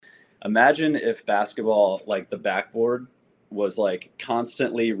Imagine if basketball, like the backboard, was like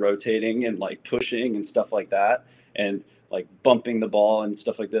constantly rotating and like pushing and stuff like that, and like bumping the ball and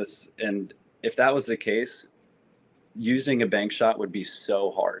stuff like this. And if that was the case, using a bank shot would be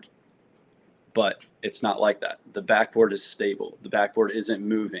so hard. But it's not like that. The backboard is stable. The backboard isn't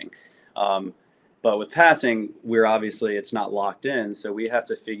moving. Um, but with passing, we're obviously it's not locked in, so we have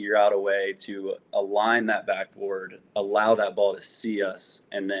to figure out a way to align that backboard, allow that ball to see us,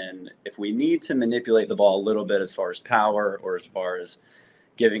 and then if we need to manipulate the ball a little bit as far as power or as far as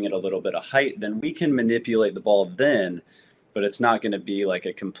giving it a little bit of height, then we can manipulate the ball then. But it's not going to be like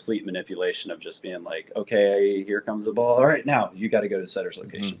a complete manipulation of just being like, okay, here comes the ball. All right, now you got to go to setter's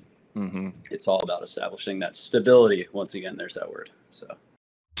location. It's all about establishing that stability. Once again, there's that word. So,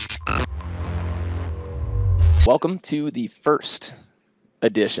 welcome to the first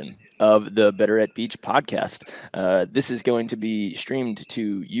edition of the Better at Beach podcast. This is going to be streamed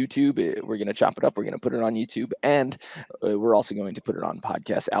to YouTube. We're going to chop it up. We're going to put it on YouTube, and we're also going to put it on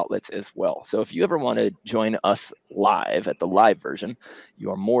podcast outlets as well. So if you ever want to join us live at the live version,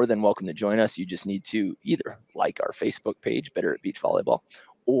 you are more than welcome to join us. You just need to either like our Facebook page, Better at Beach Volleyball,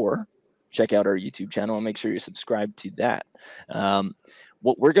 or check out our YouTube channel and make sure you're subscribed to that.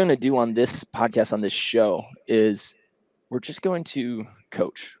 What we're going to do on this podcast, on this show, is we're just going to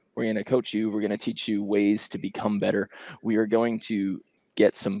coach. We're going to coach you. We're going to teach you ways to become better. We are going to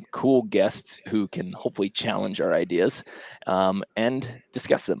get some cool guests who can hopefully challenge our ideas and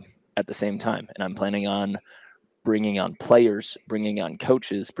discuss them at the same time. And I'm planning on bringing on players, bringing on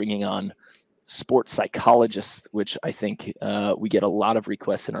coaches, bringing on sports psychologists, which I think we get a lot of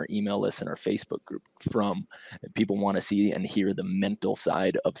requests in our email list and our Facebook group from people want to see and hear the mental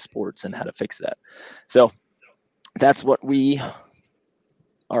side of sports and how to fix that. So that's what we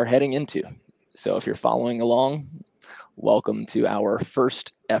are heading into. So if you're following along, welcome to our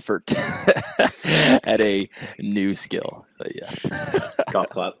first effort at a new skill. But yeah. golf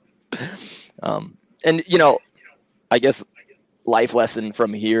clap. And I guess life lesson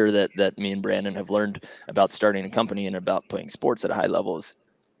from here that me and Brandon have learned about starting a company and about playing sports at a high level is,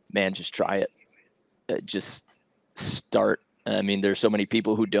 man, just try it. Just start. I mean, there's so many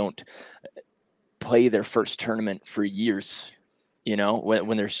people who don't play their first tournament for years.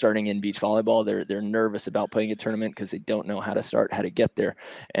 When they're starting in beach volleyball, they're nervous about playing a tournament because they don't know how to start, how to get there.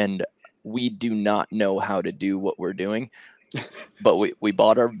 And we do not know how to do what we're doing, but we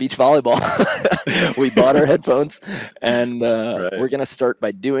bought our beach volleyball. We bought our headphones, and Right. we're going to start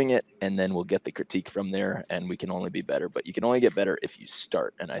by doing it, and then we'll get the critique from there, and we can only be better. But you can only get better if you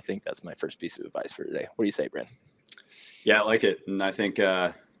start, and I think that's my first piece of advice for today. What do you say, Brandon? Yeah, I like it. And I think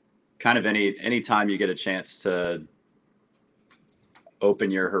kind of any time you get a chance to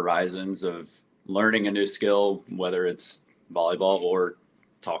open your horizons of learning a new skill, whether it's volleyball or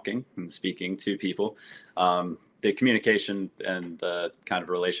talking and speaking to people, the communication and the kind of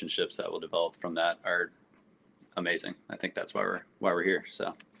relationships that will develop from that are amazing. I think that's why we're here.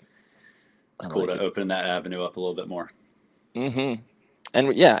 So it's cool to open that avenue up a little bit more. And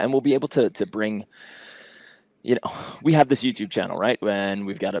and we'll be able to bring, we have this YouTube channel, right? And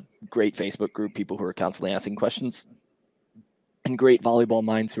we've got a great Facebook group, people who are constantly asking questions, and great volleyball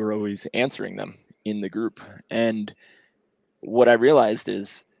minds who are always answering them in the group. And what I realized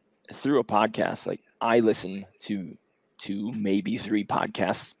is through a podcast, like I listen to 2, maybe 3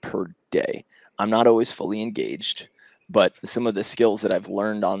 podcasts per day. I'm not always fully engaged, but some of the skills that I've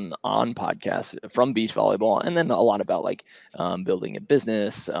learned on podcasts from beach volleyball, and then a lot about like building a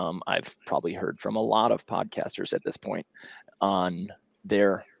business. I've probably heard from a lot of podcasters at this point on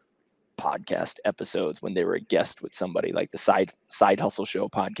their podcast episodes when they were a guest with somebody, like the side hustle show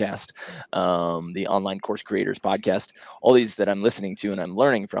podcast, the online course creators podcast, all these that I'm listening to and I'm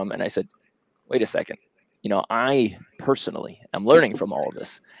learning from. And I said, wait a second, I personally am learning from all of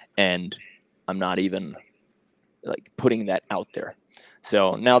this, and I'm not even like putting that out there.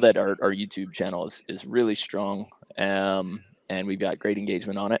 So now that our YouTube channel is really strong, and we've got great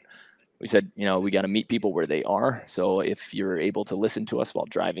engagement on it, we said, we got to meet people where they are. So if you're able to listen to us while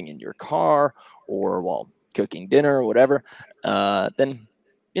driving in your car or while cooking dinner or whatever, then,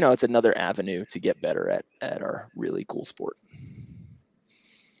 it's another avenue to get better at our really cool sport.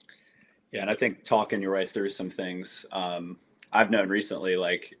 Yeah, and I think talking your way through some things, I've known recently,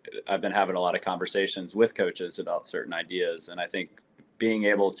 like I've been having a lot of conversations with coaches about certain ideas. And I think being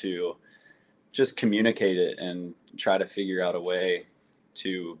able to just communicate it and try to figure out a way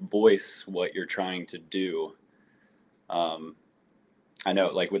to voice what you're trying to do. I know,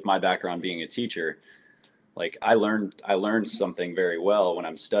 like with my background being a teacher, like I learned something very well when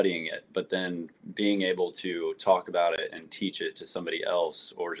I'm studying it, but then being able to talk about it and teach it to somebody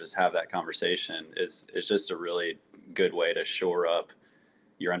else or just have that conversation is just a really good way to shore up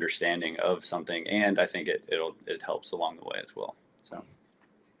your understanding of something, and I think it helps along the way as well. So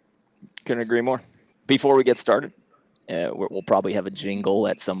couldn't agree more. Before we get started, we'll probably have a jingle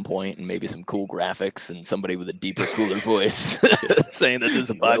at some point and maybe some cool graphics and somebody with a deeper, cooler voice saying that this is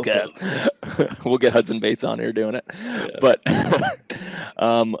a podcast. We'll get Hudson Bates on here doing it. Yeah. But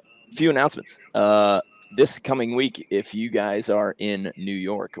few announcements. This coming week, if you guys are in New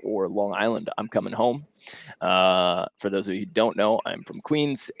York or Long Island, I'm coming home. For those of you who don't know, I'm from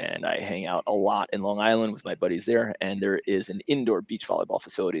Queens and I hang out a lot in Long Island with my buddies there. And there is an indoor beach volleyball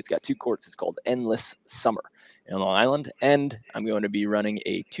facility. It's got 2 courts. It's called Endless Summer in Long Island. And I'm going to be running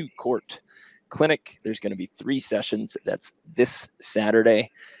a 2-court clinic. There's going to be 3 sessions. That's this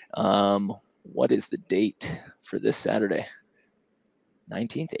Saturday. What is the date for this Saturday?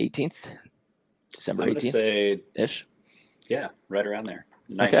 19th, 18th? December 18th ish. Yeah, right around there.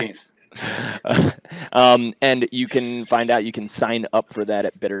 19th. Okay. And you can find out, you can sign up for that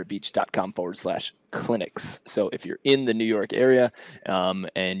at betterbeach.com/clinics. So if you're in the New York area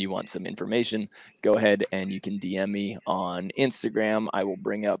and you want some information, go ahead and you can DM me on Instagram. I will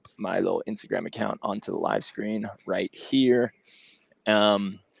bring up my little Instagram account onto the live screen right here.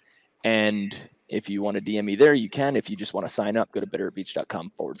 And if you want to DM me there, you can. If you just want to sign up, go to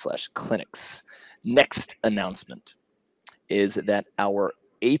betterbeach.com/clinics. Next announcement is that our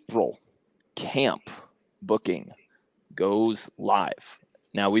April camp booking goes live.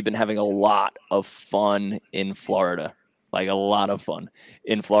 Now, we've been having a lot of fun in Florida, like a lot of fun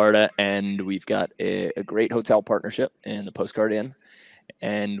in Florida. And we've got a great hotel partnership in the Postcard Inn.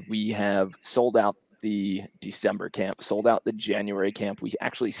 And we have sold out the December camp, sold out the January camp. We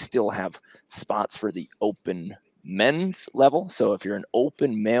actually still have spots for the open men's level. So if you're an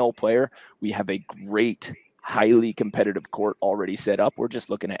open male player, we have a great, highly competitive court already set up. We're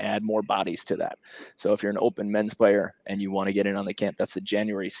just looking to add more bodies to that. So if you're an open men's player and you want to get in on the camp, that's the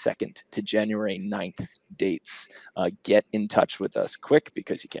January 2nd to January 9th dates. Get in touch with us quick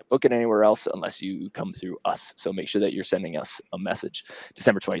because you can't book it anywhere else unless you come through us. So make sure that you're sending us a message.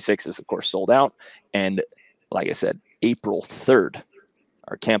 December 26th is, of course, sold out. And like I said, April 3rd,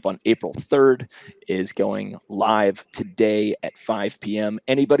 our camp on April 3rd is going live today at 5 p.m.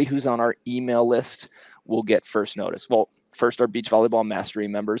 Anybody who's on our email list will get first notice. Well, first our Beach Volleyball Mastery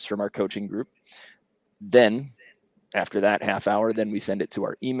members from our coaching group. Then after that half hour, then we send it to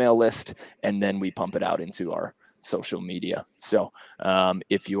our email list, and then we pump it out into our social media. So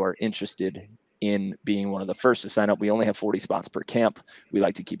if you are interested in being one of the first to sign up, we only have 40 spots per camp. We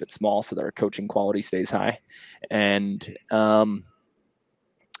like to keep it small so that our coaching quality stays high. And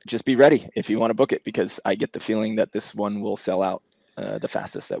just be ready if you want to book it, because I get the feeling that this one will sell out the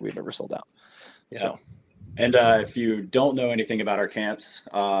fastest that we've ever sold out. Yeah. So. And if you don't know anything about our camps,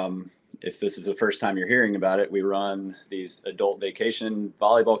 if this is the first time you're hearing about it, we run these adult vacation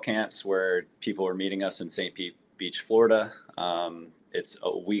volleyball camps where people are meeting us in St. Pete Beach, Florida. It's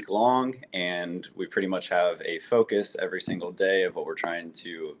a week long, and we pretty much have a focus every single day of what we're trying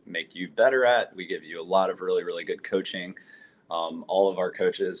to make you better at. We give you a lot of really, really good coaching. All of our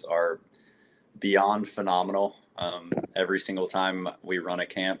coaches are beyond phenomenal. Every single time we run a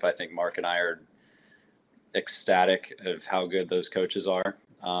camp, I think Mark and I are ecstatic of how good those coaches are.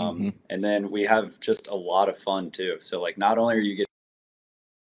 And then we have just a lot of fun too. So like, not only are you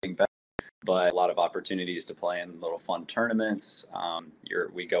getting better, but a lot of opportunities to play in little fun tournaments.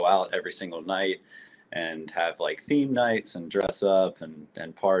 We go out every single night and have like theme nights and dress up and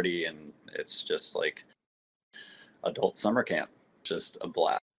party. And it's just like adult summer camp, just a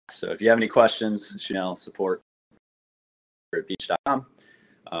blast. So if you have any questions, Chanel, support at beach.com.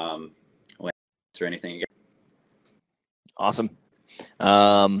 We'll answer anything you get. Awesome.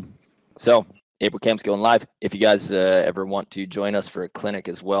 So April camp's going live. If you guys ever want to join us for a clinic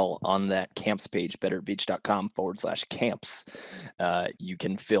as well, on that camps page, betterbeach.com/camps, you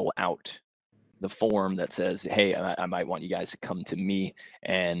can fill out the form that says, hey, I might want you guys to come to me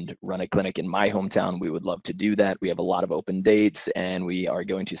and run a clinic in my hometown. We would love to do that. We have a lot of open dates, and we are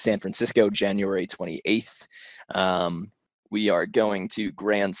going to San Francisco January 28th. We are going to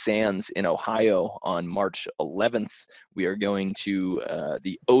Grand Sands in Ohio on March 11th. We are going to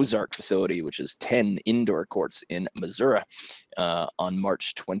the Ozark facility, which is 10 indoor courts in Missouri, on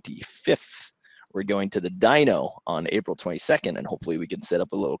March 25th. We're going to the Dino on April 22nd, and hopefully we can set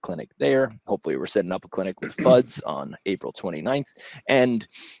up a little clinic there. Hopefully we're setting up a clinic with Fuds on April 29th. And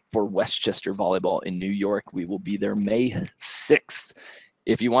for Westchester Volleyball in New York, we will be there May 6th.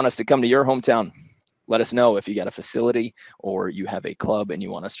 If you want us to come to your hometown, Let us know if you got a facility or you have a club and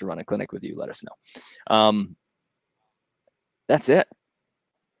you want us to run a clinic with you. Let us know. That's it.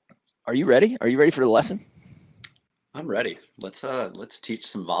 Are you ready? Are you ready for the lesson? I'm ready. Let's teach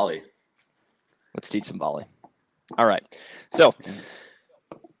some volley. Let's teach some volley. All right. So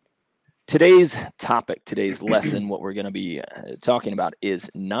today's topic, today's lesson, what we're going to be talking about is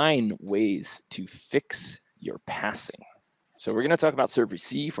 9 ways to fix your passing. So we're going to talk about serve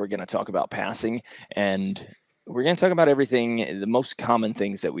receive. We're going to talk about passing, and we're going to talk about everything, the most common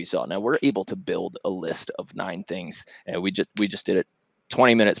things that we saw. Now we're able to build a list of 9 things, and we just did it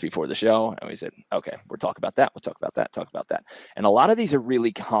 20 minutes before the show, and we said, okay, we'll talk about that. We'll talk about that. Talk about that. And a lot of these are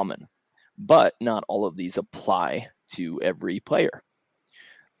really common, but not all of these apply to every player.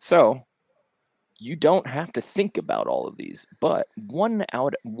 So you don't have to think about all of these, but one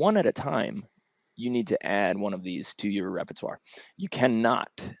at a time, you need to add one of these to your repertoire. You cannot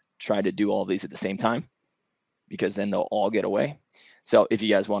try to do all of these at the same time, because then they'll all get away. So if you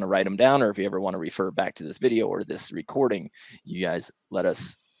guys want to write them down, or if you ever want to refer back to this video or this recording, you guys let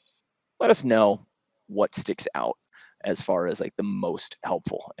us know what sticks out as far as like the most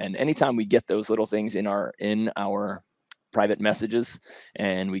helpful. And anytime we get those little things in our private messages,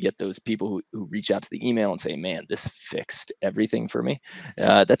 and we get those people who reach out to the email and say, man, this fixed everything for me,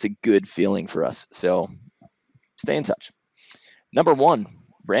 that's a good feeling for us. So stay in touch. Number 1,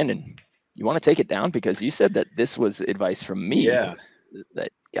 Brandon, you want to take it down, because you said that this was advice from me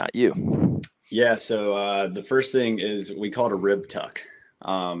that got you. Yeah. So the first thing is, we call it a rib tuck.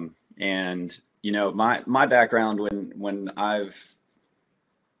 And you know, my background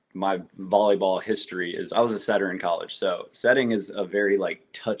my volleyball history is, I was a setter in college. So setting is a very like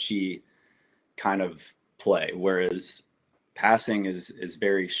touchy kind of play, whereas passing is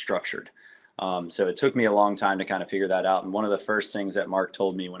very structured. So it took me a long time to kind of figure that out. And one of the first things that Mark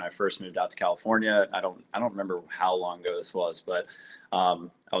told me when I first moved out to California, I don't remember how long ago this was, but I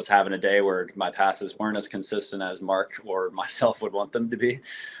was having a day where my passes weren't as consistent as Mark or myself would want them to be.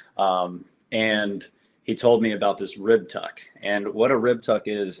 And he told me about this rib tuck. And what a rib tuck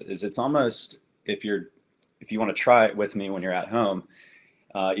is it's almost, if you want to try it with me when you're at home,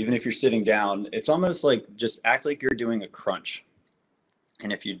 even if you're sitting down, it's almost like, just act like you're doing a crunch.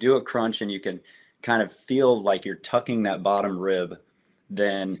 And if you do a crunch and you can kind of feel like you're tucking that bottom rib,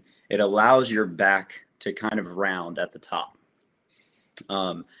 then it allows your back to kind of round at the top.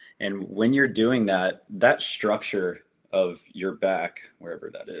 And when you're doing that, that structure of your back,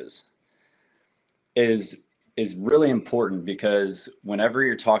 wherever that is really important, because whenever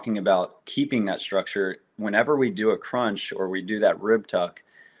you're talking about keeping that structure, whenever we do a crunch or we do that rib tuck,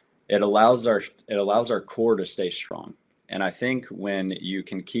 it allows our core to stay strong. And I think when you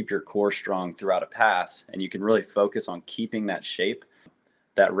can keep your core strong throughout a pass, and you can really focus on keeping that shape,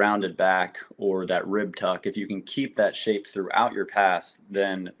 that rounded back or that rib tuck, if you can keep that shape throughout your pass,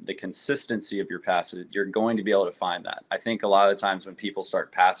 then the consistency of your pass, you're going to be able to find that. I think a lot of the times when people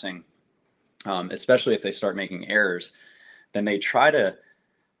start passing, especially if they start making errors, then they try to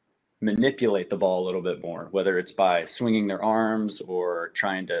manipulate the ball a little bit more, whether it's by swinging their arms or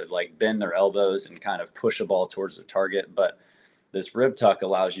trying to like bend their elbows and kind of push a ball towards the target. But this rib tuck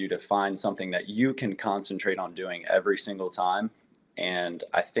allows you to find something that you can concentrate on doing every single time. And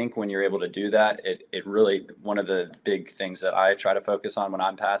I think when you're able to do that, it really, one of the big things that I try to focus on when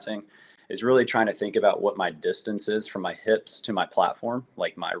I'm passing is really trying to think about what my distance is from my hips to my platform,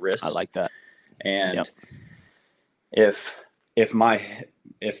 like my wrist. I like that. And if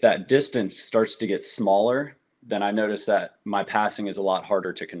that distance starts to get smaller, then I notice that my passing is a lot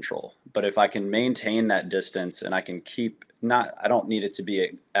harder to control. But if I can maintain that distance, and I can keep, I don't need it to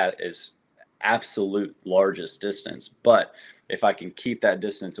be at its absolute largest distance, but if I can keep that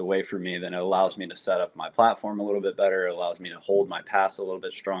distance away from me, then it allows me to set up my platform a little bit better. It allows me to hold my pass a little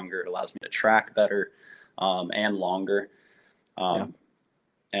bit stronger. It allows me to track better and longer.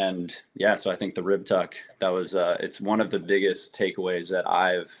 And yeah, so I think the rib tuck, that was, it's one of the biggest takeaways that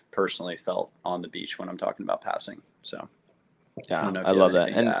I've personally felt on the beach when I'm talking about passing. So yeah, I love that.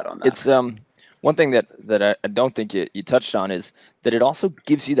 And it's one thing that I don't think you touched on is that it also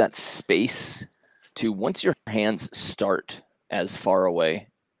gives you that space to, once your hands start as far away,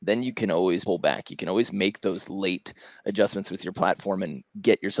 then you can always pull back. You can always make those late adjustments with your platform and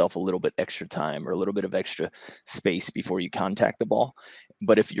get yourself a little bit extra time or a little bit of extra space before you contact the ball.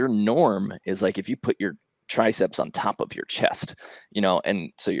 But if your norm is like, if you put your triceps on top of your chest,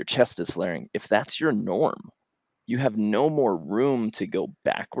 and so your chest is flaring, if that's your norm, you have no more room to go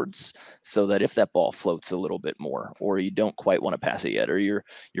backwards, so that if that ball floats a little bit more, or you don't quite want to pass it yet, or your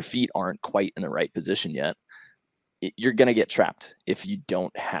feet aren't quite in the right position yet, you're going to get trapped if you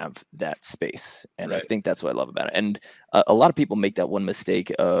don't have that space. And Right. I think that's what I love about it. And a lot of people make that one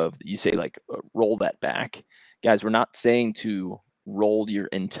mistake of, you say like, roll that back. Guys, we're not saying to roll your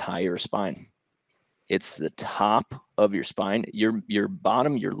entire spine. It's the top of your spine. Your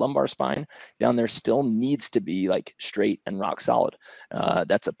bottom, your lumbar spine down there still needs to be like straight and rock solid.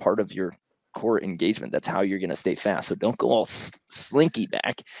 That's a part of your core engagement. That's how you're going to stay fast. So don't go all slinky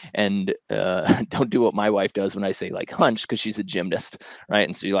back, and don't do what my wife does when I say like hunch, because she's a gymnast, right?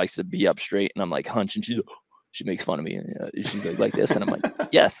 And so she likes to be up straight, and I'm like hunch, and she makes fun of me. She's like this, and I'm like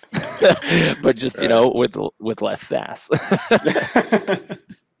yes, but just with less sass.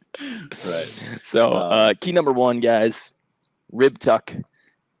 Right. So key number one, guys, rib tuck,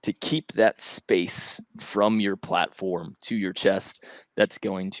 to keep that space from your platform to your chest. That's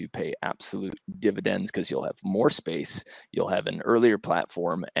going to pay absolute dividends, because you'll have more space, you'll have an earlier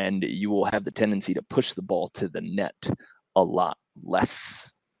platform, and you will have the tendency to push the ball to the net a lot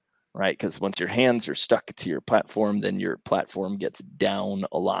less, right? Because once your hands are stuck to your platform, then your platform gets down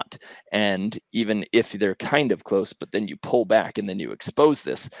a lot. And even if they're kind of close, but then you pull back and then you expose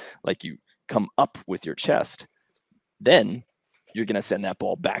this, like you come up with your chest, then you're going to send that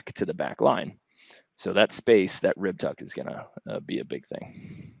ball back to the back line. So that space, that rib tuck, is going to be a big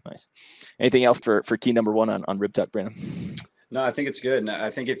thing. Nice. Anything else for key number one on rib tuck, Brandon? No, I think it's good. And I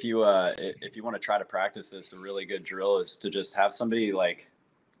think if you want to try to practice this, a really good drill is to just have somebody like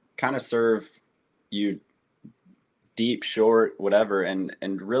kind of serve you deep, short, whatever, and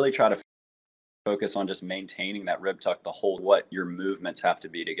really try to focus on just maintaining that rib tuck the whole, what your movements have to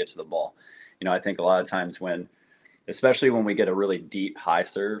be to get to the ball. I think a lot of times especially when we get a really deep high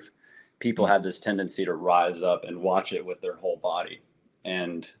serve, people have this tendency to rise up and watch it with their whole body.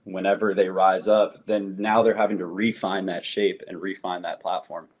 And whenever they rise up, then now they're having to refine that shape and refine that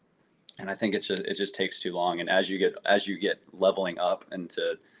platform. And I think it just takes too long. And as you get leveling up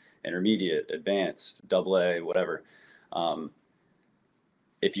into intermediate, advanced, AA, whatever,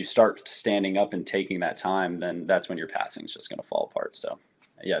 if you start standing up and taking that time, then that's when your passing is just going to fall apart. So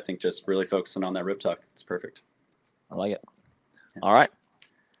yeah, I think just really focusing on that rib tuck, it's perfect. I like it. Yeah. All right.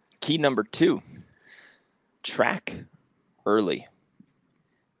 Key number 2, track early.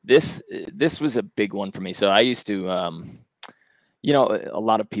 This was a big one for me. So I used to, a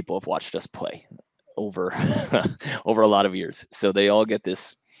lot of people have watched us play over over a lot of years. So they all get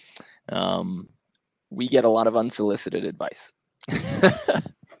this. We get a lot of unsolicited advice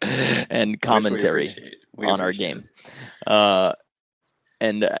and commentary on our game.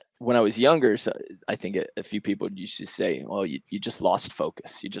 And when I was younger, so I think a few people used to say, well, you just lost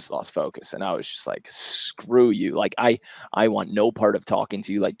focus. You just lost focus. And I was just like, screw you. Like, I want no part of talking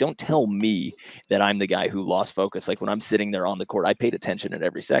to you. Like, don't tell me that I'm the guy who lost focus. Like, when I'm sitting there on the court, I paid attention at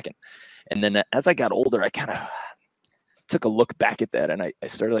every second. And then as I got older, I kind of took a look back at that, and I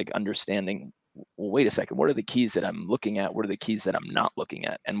started like understanding, well, wait a second, what are the keys that I'm looking at? What are the keys that I'm not looking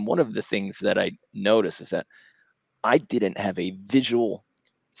at? And one of the things that I noticed is that I didn't have a visual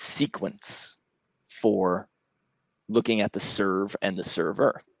sequence for looking at the serve and the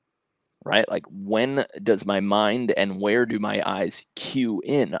server, right? Like, when does my mind and where do my eyes cue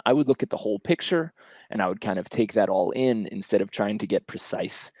in? I would look at the whole picture, and I would kind of take that all in instead of trying to get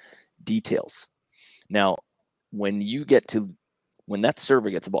precise details. Now, when that server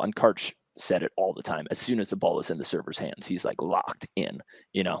gets the ball, and Karch said it all the time, as soon as the ball is in the server's hands, he's like locked in,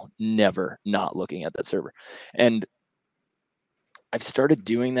 never not looking at that server. And I've started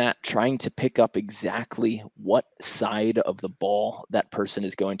doing that, trying to pick up exactly what side of the ball that person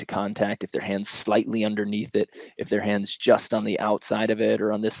is going to contact, if their hand's slightly underneath it, if their hand's just on the outside of it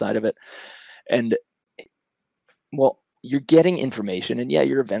or on this side of it. And, well, you're getting information, and yeah,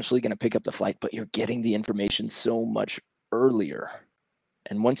 you're eventually going to pick up the flight, but you're getting the information so much earlier.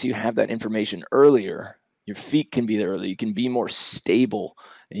 And once you have that information earlier, your feet can be there early. You can be more stable.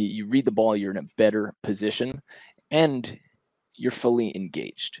 You read the ball, you're in a better position, and you're fully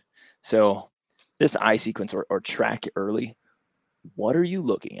engaged. So this eye sequence or track early, what are you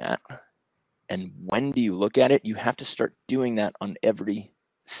looking at? And when do you look at it? You have to start doing that on every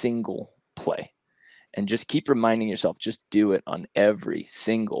single play. And just keep reminding yourself, just do it on every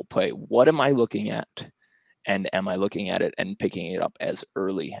single play. What am I looking at? And am I looking at it and picking it up as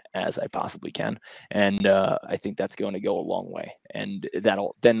early as I possibly can? And I think that's going to go a long way. And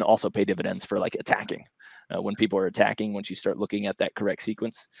that'll then also pay dividends for like attacking. When people are attacking, once you start looking at that correct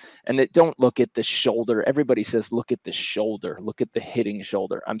sequence. And don't look at the shoulder. Everybody says, look at the shoulder, look at the hitting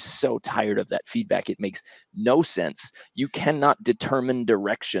shoulder. I'm so tired of that feedback. It makes no sense. You cannot determine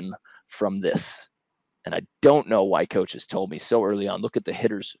direction from this. And I don't know why coaches told me so early on, look at the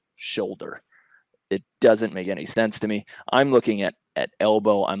hitter's shoulder. It doesn't make any sense to me. I'm looking at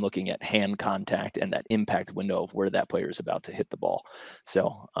elbow, I'm looking at hand contact and that impact window of where that player is about to hit the ball.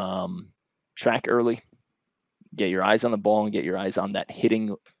 So track early, get your eyes on the ball and get your eyes on that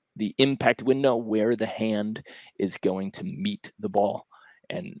hitting the impact window where the hand is going to meet the ball.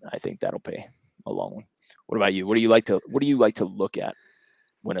 And I think that'll pay a long one. What about you? What do you like to look at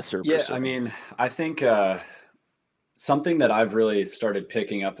when a server is Yeah, I serving? mean, I think something that I've really started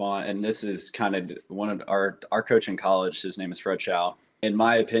picking up on, and this is kind of one of our coach in college, his name is Fred Chow. In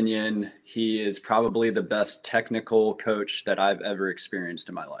my opinion, he is probably the best technical coach that I've ever experienced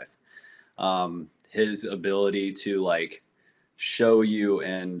in my life. His ability to like show you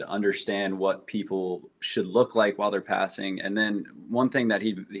and understand what people should look like while they're passing. And then one thing that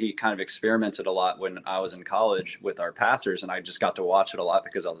he kind of experimented a lot when I was in college with our passers, and I just got to watch it a lot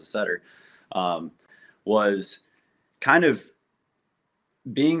because I was a setter, was kind of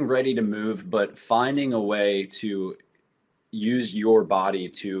being ready to move, but finding a way to use your body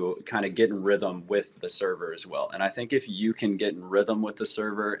to kind of get in rhythm with the server as well. And I think if you can get in rhythm with the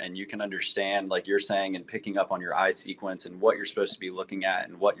server and you can understand, like you're saying, and picking up on your eye sequence and what you're supposed to be looking at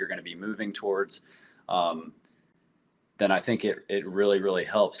and what you're going to be moving towards, then I think it really, really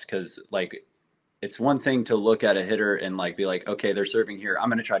helps. Cause like, it's one thing to look at a hitter and like, be like, okay, they're serving here, I'm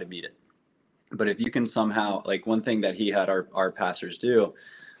going to try to beat it. But if you can somehow, like one thing that he had our passers do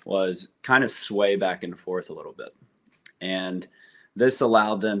was kind of sway back and forth a little bit. And this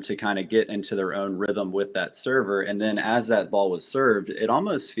allowed them to kind of get into their own rhythm with that server. And then as that ball was served, it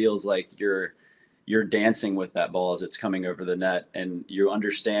almost feels like you're dancing with that ball as it's coming over the net, and you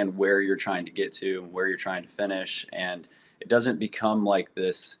understand where you're trying to get to, where you're trying to finish. And it doesn't become like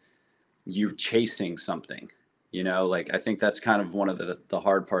this, you chasing something. Like I think that's kind of one of the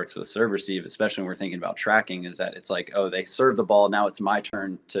hard parts with serve receive, especially when we're thinking about tracking, is that it's like, oh, they serve the ball. Now it's my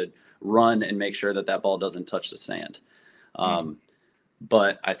turn to run and make sure that that ball doesn't touch the sand.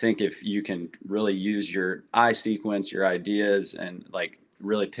 But I think if you can really use your eye sequence, your ideas, and like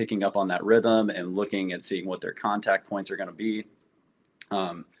really picking up on that rhythm and looking and seeing what their contact points are going to be,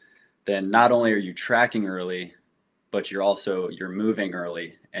 then not only are you tracking early, but you're moving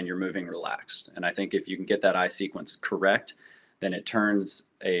early and you're moving relaxed. And I think if you can get that eye sequence correct, then it turns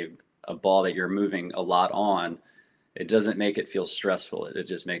a ball that you're moving a lot on. It doesn't make it feel stressful. It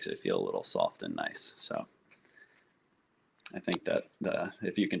just makes it feel a little soft and nice. So I think that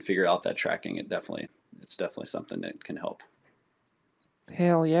if you can figure out that tracking, it's definitely something that can help.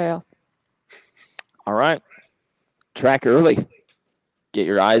 Hell yeah. All right. Track early. Get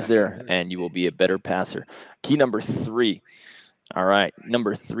your eyes there, and you will be a better passer. Key number 3. All right.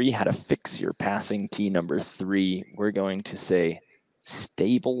 Number 3, how to fix your passing. Key number 3, we're going to say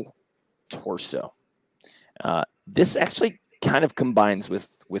stable torso. This actually kind of combines with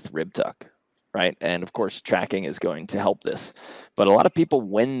rib tuck, right? And of course, tracking is going to help this. But a lot of people,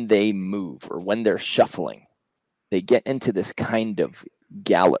 when they move or when they're shuffling, they get into this kind of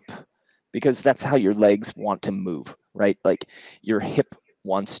gallop because that's how your legs want to move, right? Like your hip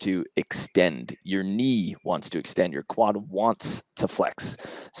wants to extend, your knee wants to extend, your quad wants to flex.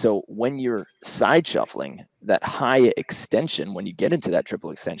 So when you're side shuffling, that high extension, when you get into that triple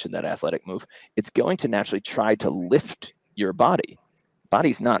extension, that athletic move, it's going to naturally try to lift your body.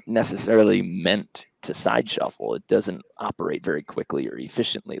 Body's not necessarily meant to side shuffle. It doesn't operate very quickly or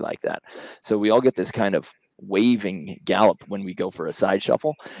efficiently like that. So we all get this kind of waving gallop when we go for a side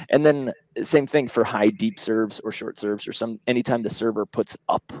shuffle. And then same thing for high deep serves or short serves, or anytime the server puts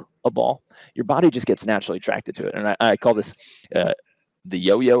up a ball, your body just gets naturally attracted to it. And I call this the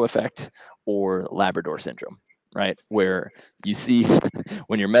yo-yo effect or Labrador syndrome, right? Where you see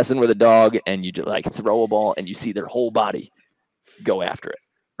when you're messing with a dog and you like throw a ball and you see their whole body go after it,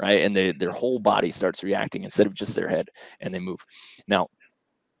 right? And their whole body starts reacting instead of just their head, and they move. Now,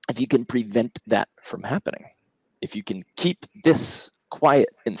 if you can prevent that from happening, if you can keep this quiet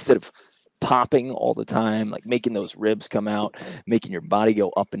instead of popping all the time, like making those ribs come out, making your body go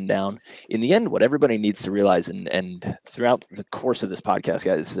up and down, in the end, what everybody needs to realize, and throughout the course of this podcast,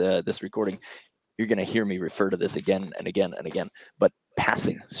 guys, this recording, you're going to hear me refer to this again and again and again, but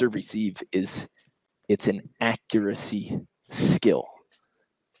passing, serve, receive, it's an accuracy skill.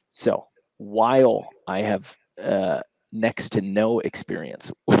 So while I have next to no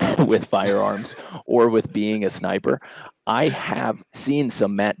experience with firearms or with being a sniper, I have seen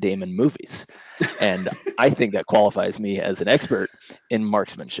some Matt Damon movies, and I think that qualifies me as an expert in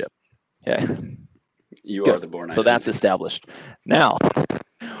marksmanship. Okay. You Good. are the born So that's established. Now,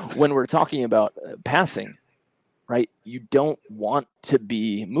 when we're talking about passing, right, you don't want to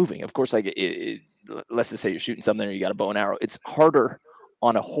be moving. Of course, like let's just say you're shooting something or you got a bow and arrow. It's harder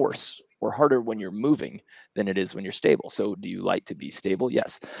on a horse or harder when you're moving than it is when you're stable. So do you like to be stable?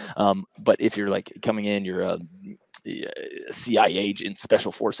 Yes. But if you're like coming in, you're a CIA agent,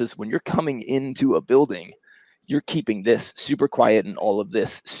 special forces, when you're coming into a building, you're keeping this super quiet and all of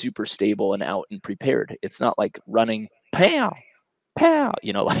this super stable and out and prepared. It's not like running, pow, pow,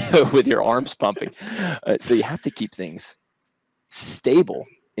 you know, like with your arms pumping. So you have to keep things stable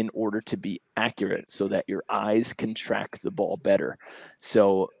in order to be accurate so that your eyes can track the ball better.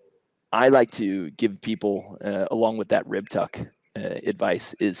 So I like to give people, along with that rib tuck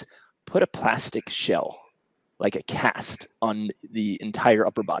advice, is put a plastic shell, like a cast, on the entire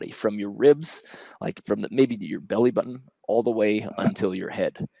upper body, from your ribs, like from maybe to your belly button, all the way until your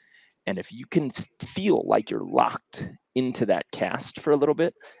head. And if you can feel like you're locked into that cast for a little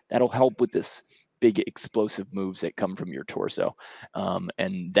bit, that'll help with this big explosive moves that come from your torso.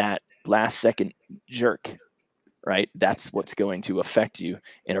 And that last second jerk, right? That's what's going to affect you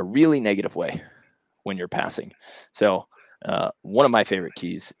in a really negative way when you're passing. So one of my favorite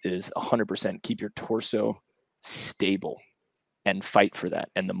keys is 100% keep your torso stable and fight for that.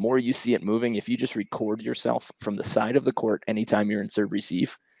 And the more you see it moving, if you just record yourself from the side of the court anytime you're in serve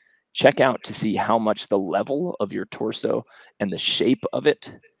receive, check out to see how much the level of your torso and the shape of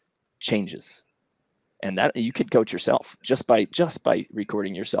it changes. And that you could coach yourself just by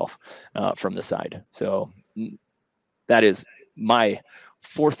recording yourself from the side. So that is my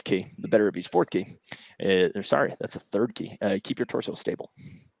fourth key, the better it be's fourth key. Sorry, that's a third key. Keep your torso stable.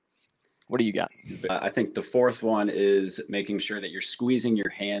 What do you got? I think the fourth one is making sure that you're squeezing your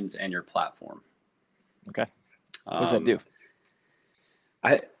hands and your platform. Okay. What does that do?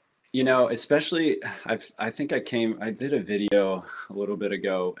 Especially I think I did a video a little bit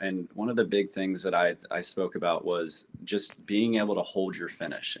ago, and one of the big things that I spoke about was just being able to hold your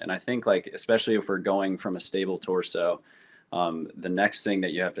finish. And I think, like, especially if we're going from a stable torso, the next thing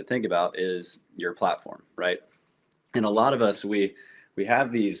that you have to think about is your platform, right? And a lot of us, we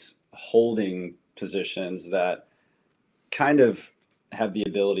have these holding positions that kind of have the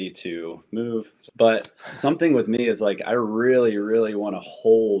ability to move. But something with me is, like, I really, really want to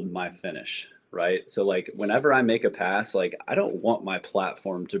hold my finish, right? So, like, whenever I make a pass, like, I don't want my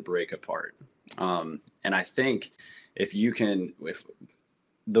platform to break apart. And I think if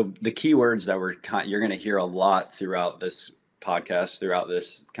the key words that you're going to hear a lot throughout this podcast, throughout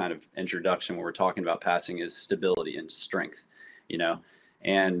this kind of introduction when we're talking about passing, is stability and strength, you know?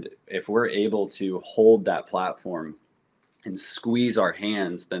 And if we're able to hold that platform and squeeze our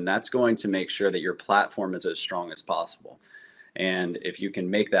hands, then that's going to make sure that your platform is as strong as possible. And if you can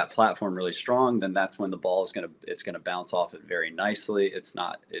make that platform really strong, then that's when the ball is it's going to bounce off it very nicely.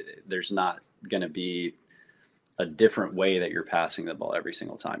 There's not going to be a different way that you're passing the ball every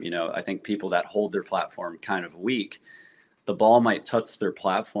single time. You know, I think people that hold their platform kind of weak, the ball might touch their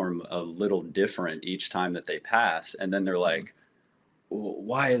platform a little different each time that they pass. And then they're like,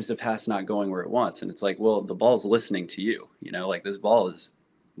 why is the pass not going where it wants? And it's like, well, the ball's listening to you. You know, like, the ball is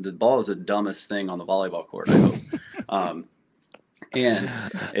the dumbest thing on the volleyball court, I hope. And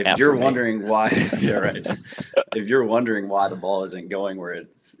if you're wondering why, yeah, right. If you're wondering why the ball isn't going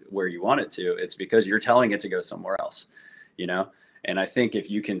where you want it to, it's because you're telling it to go somewhere else, you know? And I think if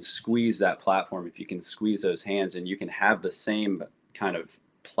you can squeeze that platform, if you can squeeze those hands, and you can have the same kind of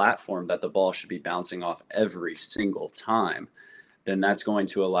platform that the ball should be bouncing off every single time, then that's going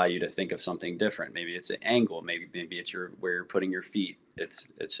to allow you to think of something different. Maybe it's an angle, maybe it's where you're putting your feet. It's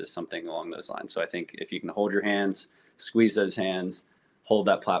just something along those lines. So I think if you can hold your hands, squeeze those hands, hold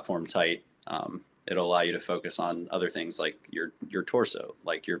that platform tight, it'll allow you to focus on other things, like your torso,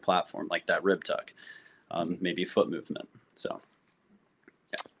 like your platform, like that rib tuck, maybe foot movement. So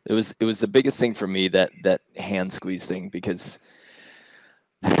yeah. It was the biggest thing for me, that hand squeeze thing, because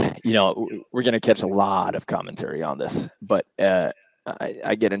you know, we're going to catch a lot of commentary on this, but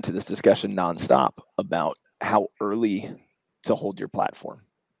I get into this discussion nonstop about how early to hold your platform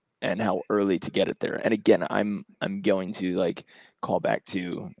and how early to get it there. And again, I'm going to, like, call back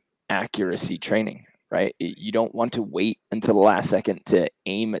to accuracy training, right? You don't want to wait until the last second to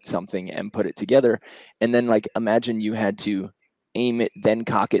aim at something and put it together. And then, like, imagine you had to aim it, then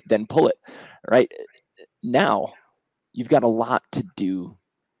cock it, then pull it, right? Now you've got a lot to do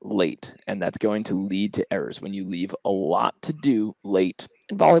late, and that's going to lead to errors. When you leave a lot to do late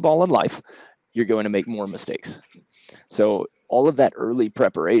in volleyball and life, you're going to make more mistakes. So all of that early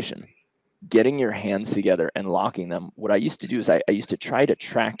preparation, getting your hands together and locking them. What I used to do is I used to try to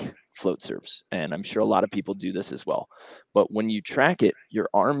track float serves, and I'm sure a lot of people do this as well. But when you track it, your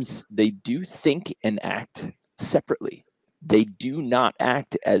arms, they do think and act separately. They do not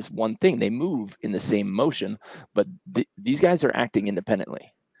act as one thing. They move in the same motion, but these guys are acting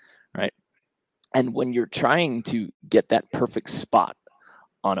independently, right? And when you're trying to get that perfect spot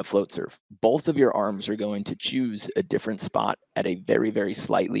on a float serve, both of your arms are going to choose a different spot at a very, very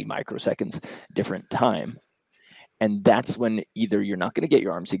slightly microseconds different time. And that's when either you're not going to get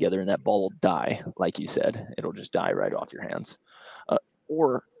your arms together and that ball will die, like you said, it'll just die right off your hands,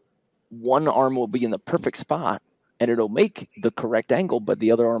 or one arm will be in the perfect spot and it'll make the correct angle, but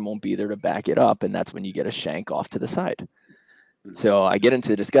the other arm won't be there to back it up. And that's when you get a shank off to the side. So I get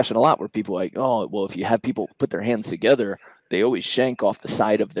into a discussion a lot where people are like, oh, well, if you have people put their hands together, they always shank off the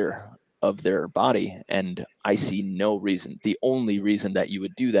side of their body. And I see no reason. The only reason that you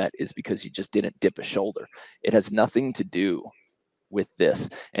would do that is because you just didn't dip a shoulder. It has nothing to do with this.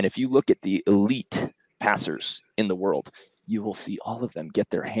 And if you look at the elite passers in the world, you will see all of them get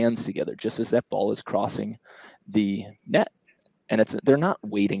their hands together just as that ball is crossing the net. And they're not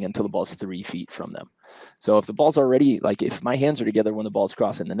waiting until the ball's 3 feet from them. So if the ball's already, like if my hands are together when the ball's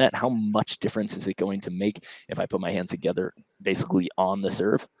crossing the net, how much difference is it going to make if I put my hands together basically on the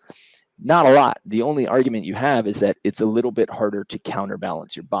serve? Not a lot. The only argument you have is that it's a little bit harder to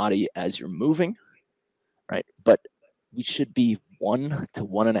counterbalance your body as you're moving, right? But we should be 1 to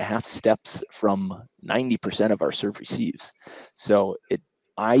 1.5 steps from 90% of our serve receives. So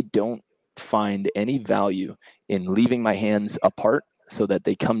I don't find any value in leaving my hands apart so that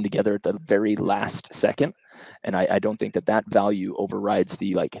they come together at the very last second. And I don't think that value overrides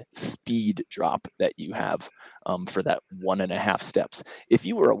the like speed drop that you have for that 1.5 steps. If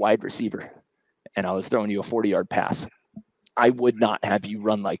you were a wide receiver and I was throwing you a 40-yard pass, I would not have you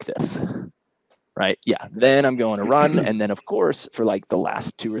run like this. Right? Yeah. Then I'm going to run. And then, of course, for like the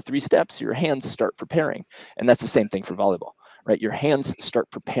last 2 or 3 steps, your hands start preparing. And that's the same thing for volleyball, right? Your hands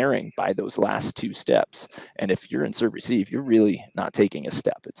start preparing by those last 2 steps. And if you're in serve receive, you're really not taking a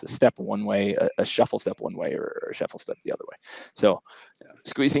step. It's a step one way, a shuffle step one way, or a shuffle step the other way. So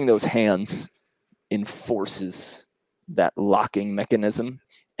squeezing those hands enforces that locking mechanism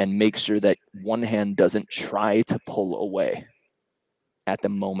and make sure that one hand doesn't try to pull away at the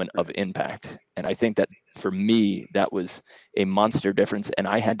moment of impact. And I think that for me, that was a monster difference. And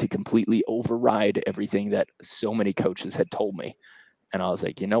I had to completely override everything that so many coaches had told me. And I was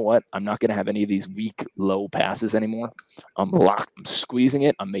like, you know what? I'm not going to have any of these weak, low passes anymore. I'm squeezing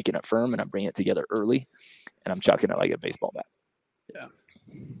it. I'm making it firm and I'm bringing it together early and I'm chucking it like a baseball bat. Yeah.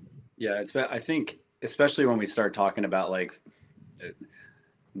 Yeah. I think, especially when we start talking about like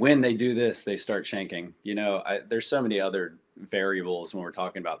when they do this, they start shanking, there's so many other variables when we're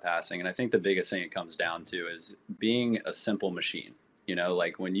talking about passing. And I think the biggest thing it comes down to is being a simple machine.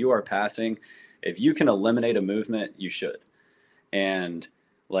 Like when you are passing, if you can eliminate a movement, you should. And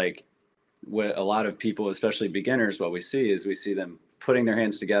like what a lot of people, especially beginners, what we see them putting their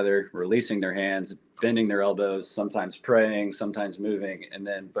hands together, releasing their hands, bending their elbows, sometimes praying, sometimes moving. And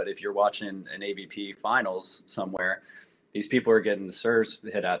then, but if you're watching an AVP finals somewhere, these people are getting the serves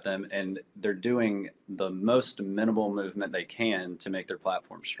hit at them and they're doing the most minimal movement they can to make their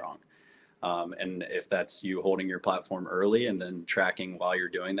platform strong. And if that's you holding your platform early and then tracking while you're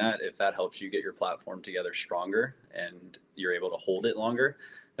doing that, if that helps you get your platform together stronger and you're able to hold it longer,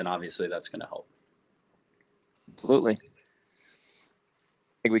 then obviously that's going to help. Absolutely. I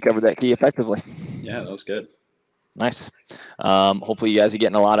think we covered that key effectively. Yeah, that was good. Nice. Hopefully you guys are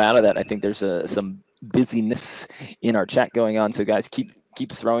getting a lot out of that. I think there's some busyness in our chat going on. So guys, keep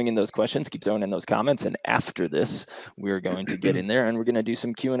throwing in those questions, keep throwing in those comments. And after this, we're going to get in there and we're going to do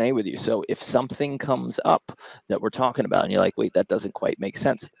some Q&A with you. So if something comes up that we're talking about and you're like, wait, that doesn't quite make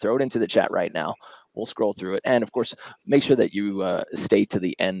sense, throw it into the chat right now. We'll scroll through it. And of course, make sure that you stay to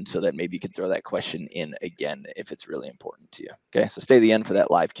the end so that maybe you can throw that question in again if it's really important to you. Okay, so stay to the end for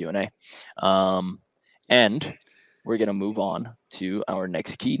that live Q&A. And we're going to move on to our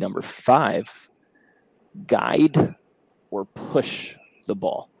next key, number 5, guide or push the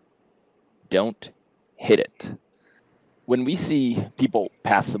ball. Don't hit it. When we see people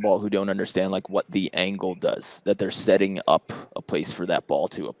pass the ball who don't understand like what the angle does, that they're setting up a place for that ball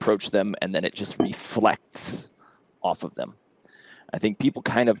to approach them and then it just reflects off of them. I think people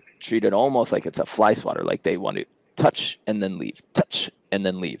kind of treat it almost like it's a fly swatter, like they want to touch and then leave, touch and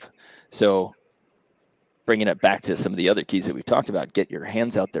then leave. So bringing it back to some of the other keys that we've talked about, get your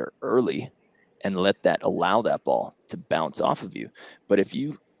hands out there early and allow that ball to bounce off of you. But if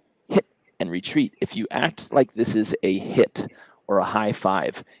you hit and retreat, if you act like this is a hit or a high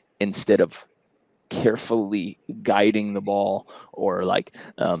five instead of carefully guiding the ball, or like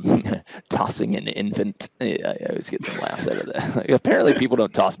tossing an infant. I always get some laughs out of that. Like, apparently people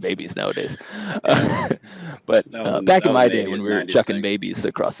don't toss babies nowadays. But back in my day when we were chucking babies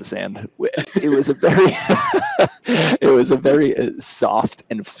across the sand, it was a very soft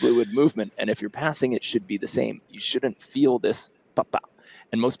and fluid movement. And if you're passing, it should be the same. You shouldn't feel this pop.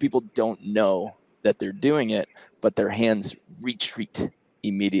 And most people don't know that they're doing it, but their hands retreat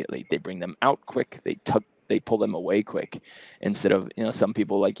immediately. They bring them out quick. They pull them away quick, instead of, some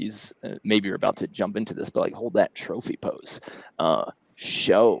people like use, maybe you're about to jump into this, but like hold that trophy pose.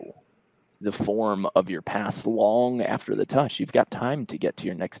 Show the form of your pass long after the touch. You've got time to get to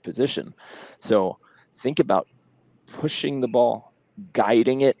your next position. So think about pushing the ball,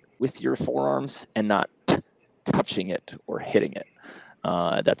 guiding it with your forearms, and not touching it or hitting it.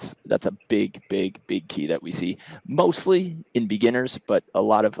 That's a big key that we see mostly in beginners, but a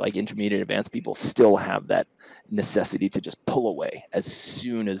lot of like intermediate advanced people still have that necessity to just pull away as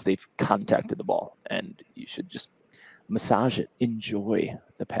soon as they've contacted the ball. And you should just massage it, enjoy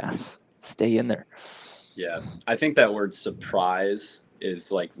the pass, stay in there. Yeah, I think that word surprise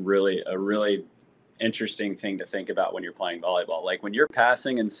is like a really interesting thing to think about when you're playing volleyball. Like when you're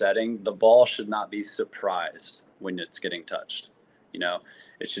passing and setting, the ball should not be surprised when it's getting touched.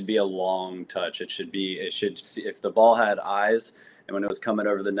 It should be a long touch. It should see, if the ball had eyes and when it was coming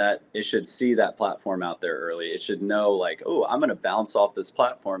over the net, it should see that platform out there early. It should know like, oh, I'm going to bounce off this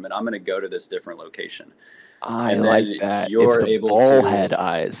platform and I'm going to go to this different location. I like that. You're if the able ball to, had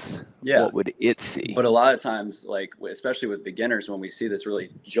eyes, yeah, what would it see? But a lot of times, like especially with beginners, when we see this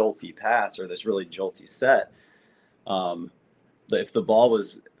really jolty pass or this really jolty set, if the ball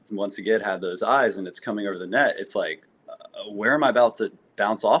was once again had those eyes and it's coming over the net, it's like, where am I about to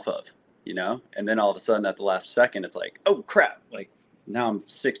bounce off of, and then all of a sudden at the last second, it's like, oh crap, like now I'm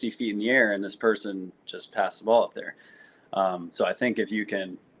 60 feet in the air and this person just passed the ball up there. So I think if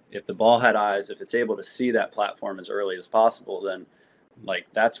the ball had eyes, if it's able to see that platform as early as possible, then like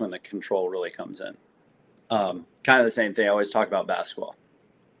that's when the control really comes in. Kind of the same thing. I always talk about basketball,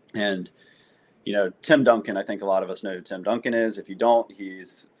 and Tim Duncan, I think a lot of us know who Tim Duncan is. If you don't,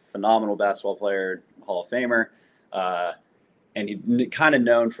 he's a phenomenal basketball player, Hall of Famer. And he kind of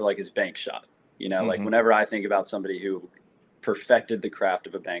known for like his bank shot, like whenever I think about somebody who perfected the craft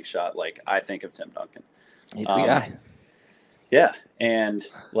of a bank shot, like I think of Tim Duncan. He's the guy. Yeah. And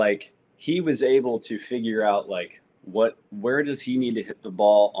like, he was able to figure out like where does he need to hit the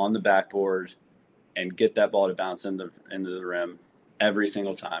ball on the backboard and get that ball to bounce into the rim every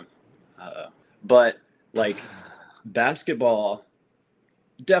single time. But like basketball,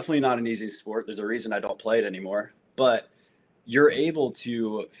 definitely not an easy sport. There's a reason I don't play it anymore. But you're able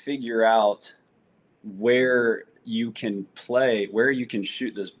to figure out where you can play, where you can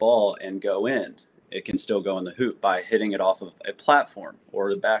shoot this ball and go in. It can still go in the hoop by hitting it off of a platform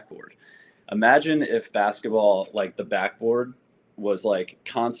or the backboard. Imagine if basketball, like the backboard, was like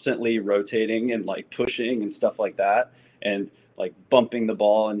constantly rotating and like pushing and stuff like that, and like bumping the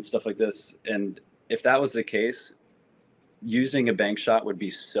ball and stuff like this. And if that was the case, using a bank shot would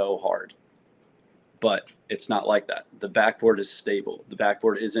be so hard. But it's not like that. The backboard is stable. The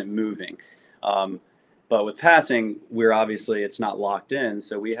backboard isn't moving. But with passing, it's not locked in.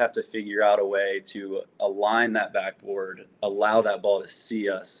 So we have to figure out a way to align that backboard, allow that ball to see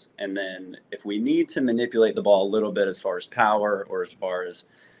us. And then if we need to manipulate the ball a little bit as far as power or as far as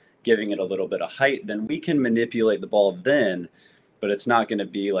giving it a little bit of height, then we can manipulate the ball then. But it's not going to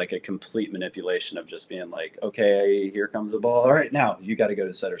be like a complete manipulation of just being like, okay, here comes the ball. All right, now you got to go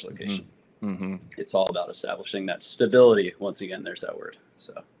to setter's location. Mm-hmm. It's all about establishing that stability. Once again, there's that word.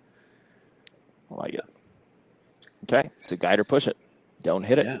 So I like it. Okay, so guide or push it. Don't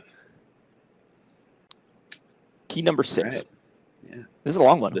hit it. Yeah. Key number 6. Right. Yeah. This is a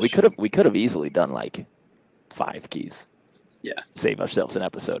long one. We could have easily done like 5 keys. Yeah. Save ourselves an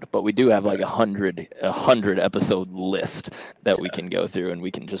episode, but we do have like a 100 episode list that we can go through and we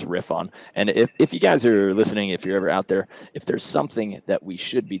can just riff on. And if you guys are listening, if you're ever out there, if there's something that we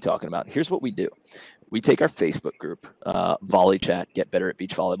should be talking about, here's what we do. We take our Facebook group, Volley Chat, Get Better at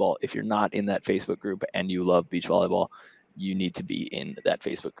Beach Volleyball. If you're not in that Facebook group and you love beach volleyball, you need to be in that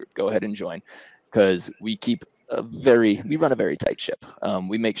Facebook group. Go ahead and join, because we run a very tight ship.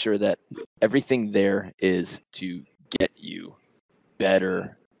 We make sure that everything there is to get you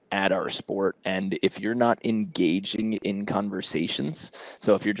better at our sport. And if you're not engaging in conversations,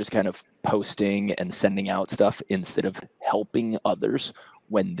 so if you're just kind of posting and sending out stuff instead of helping others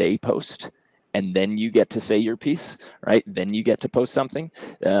when they post, and then you get to say your piece, right? Then you get to post something.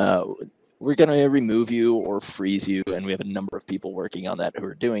 we're going to remove you or freeze you. And we have a number of people working on that who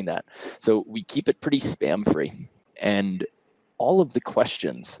are doing that. So we keep it pretty spam free. And all of the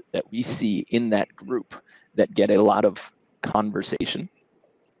questions that we see in that group that get a lot of conversation,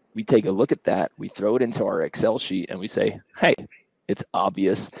 we take a look at that, we throw it into our Excel sheet, and we say, hey, it's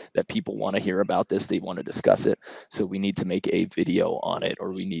obvious that people want to hear about this. They want to discuss it. So we need to make a video on it,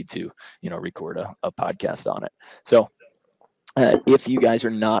 or we need to, record a podcast on it. So if you guys are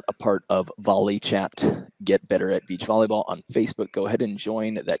not a part of Volley Chat, Get Better at Beach Volleyball on Facebook, go ahead and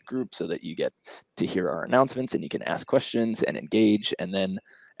join that group so that you get to hear our announcements and you can ask questions and engage. And then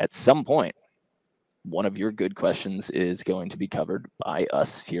at some point, one of your good questions is going to be covered by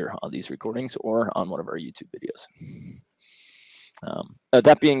us here on these recordings or on one of our YouTube videos.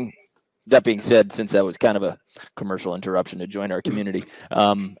 That being said, since that was kind of a commercial interruption to join our community,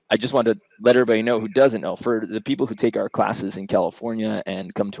 I just wanted to let everybody know who doesn't know. For the people who take our classes in California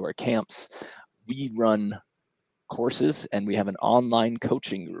and come to our camps, we run courses and we have an online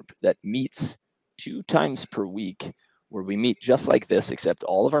coaching group that meets 2 times per week, where we meet just like this, except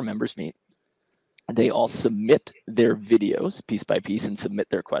all of our members meet. They all submit their videos piece by piece and submit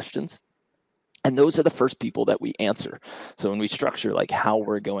their questions. And those are the first people that we answer. So when we structure like how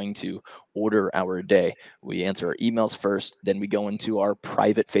we're going to order our day, we answer our emails first, then we go into our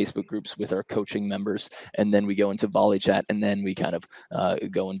private Facebook groups with our coaching members, and then we go into Volley Chat, and then we kind of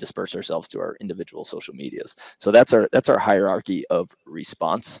go and disperse ourselves to our individual social medias. So that's our hierarchy of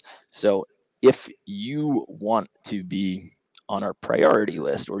response. So if you want to be on our priority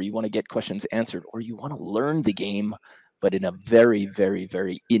list, or you want to get questions answered, or you want to learn the game, but in a very, very,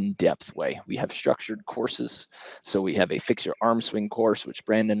 very in-depth way, we have structured courses. So we have a fix your arm swing course, which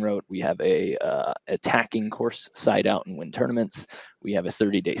Brandon wrote. We have a attacking course, side out and win tournaments. We have a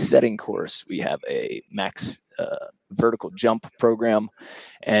 30-day setting course. We have a max vertical jump program,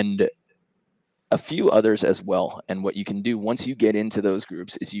 and a few others as well. And what you can do once you get into those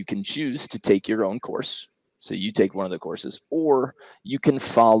groups is you can choose to take your own course. So you take one of the courses, or you can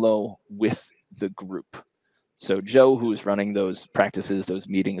follow with the group. So Joe, who is running those practices, those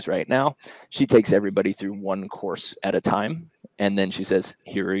meetings right now, she takes everybody through one course at a time. And then she says,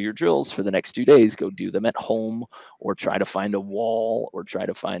 here are your drills for the next 2 days. Go do them at home, or try to find a wall, or try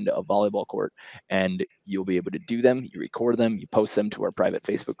to find a volleyball court. And you'll be able to do them. You record them. You post them to our private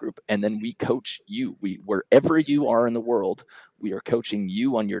Facebook group. And then we coach you. Wherever you are in the world, we are coaching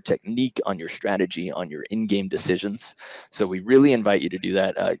you on your technique, on your strategy, on your in-game decisions. So we really invite you to do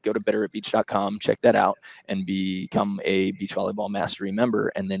that. Go to betteratbeach.com, check that out, and become a Beach Volleyball Mastery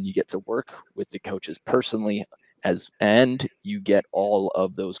member. And then you get to work with the coaches personally, and you get all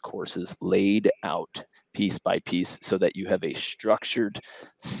of those courses laid out piece by piece so that you have a structured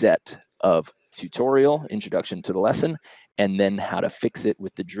set of tutorial, introduction to the lesson, and then how to fix it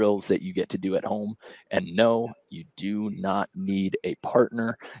with the drills that you get to do at home. And no, you do not need a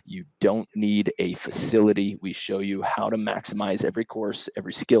partner. You don't need a facility. We show you how to maximize every course,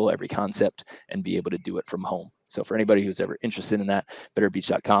 every skill, every concept, and be able to do it from home. So for anybody who's ever interested in that,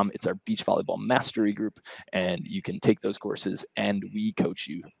 betterbeach.com, it's our Beach Volleyball Mastery group, and you can take those courses and we coach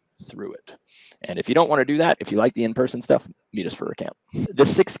you through it. And if you don't want to do that, if you like the in-person stuff, meet us for a camp. The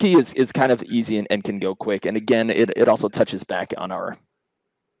 6th key is kind of easy and can go quick. And again, it also touches back on our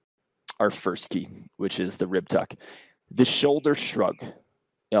first key, which is the rib tuck. The shoulder shrug.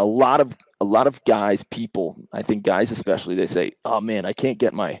 A lot of guys, people, I think guys especially, they say, oh man, I can't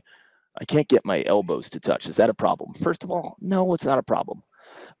get my elbows to touch. Is that a problem? First of all, no, it's not a problem.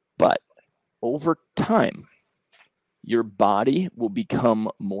 But over time, your body will become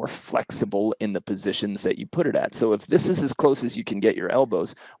more flexible in the positions that you put it at. So if this is as close as you can get your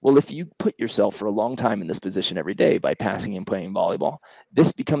elbows, well, if you put yourself for a long time in this position every day by passing and playing volleyball,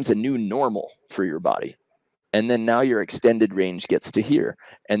 this becomes a new normal for your body. And then now your extended range gets to here,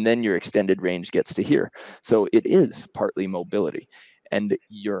 and then your extended range gets to here. So it is partly mobility, and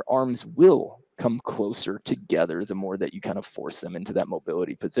your arms will come closer together the more that you kind of force them into that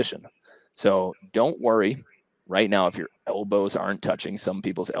mobility position. So don't worry right now if your elbows aren't touching. Some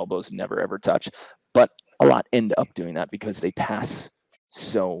people's elbows never ever touch, but a lot end up doing that because they pass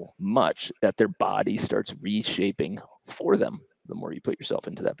so much that their body starts reshaping for them the more you put yourself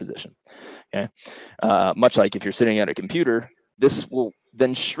into that position. Okay, much like if you're sitting at a computer, this will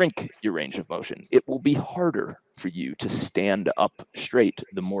then shrink your range of motion. It will be harder for you to stand up straight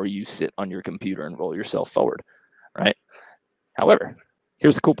the more you sit on your computer and roll yourself forward, right? However,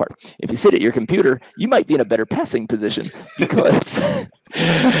 Here's the cool part. If you sit at your computer, you might be in a better passing position because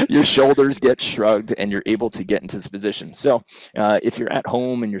your shoulders get shrugged and you're able to get into this position. So if you're at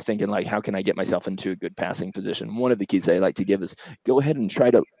home and you're thinking like, how can I get myself into a good passing position? One of the keys I like to give is go ahead and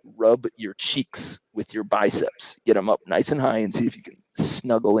try to rub your cheeks with your biceps. Get them up nice and high and see if you can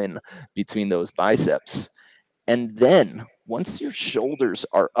snuggle in between those biceps. And then once your shoulders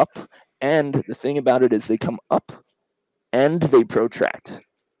are up, and the thing about it is they come up and they protract,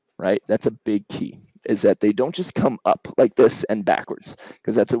 right? That's a big key, is that they don't just come up like this and backwards,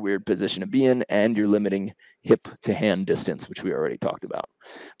 because that's a weird position to be in, and you're limiting hip to hand distance, which we already talked about.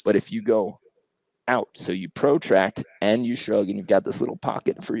 But if you go out, so you protract and you shrug, and you've got this little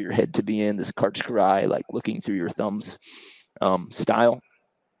pocket for your head to be in, this karchkarai, like looking through your thumbs style,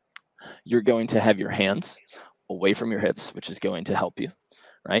 you're going to have your hands away from your hips, which is going to help you.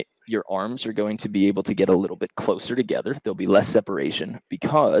 Right? Your arms are going to be able to get a little bit closer together. There'll be less separation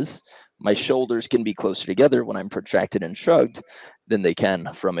because my shoulders can be closer together when I'm protracted and shrugged than they can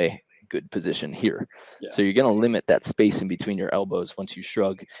from a good position here. Yeah. So you're going to limit that space in between your elbows once you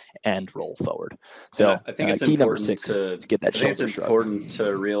shrug and roll forward. So I think it's key number important 6 is get that shoulder shrug. It's important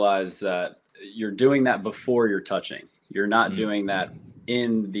to realize that you're doing that before you're touching. You're not doing that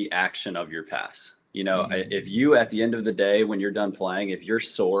in the action of your pass. You know, if you, at the end of the day, when you're done playing, if you're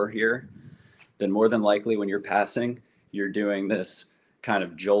sore here, then more than likely when you're passing, you're doing this kind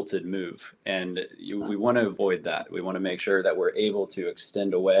of jolted move. And we want to avoid that. We want to make sure that we're able to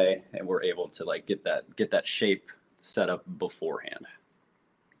extend away and we're able to like get that shape set up beforehand.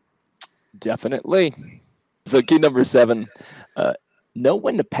 Definitely. So key number 7, know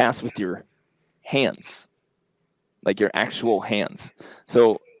when to pass with your hands, like your actual hands.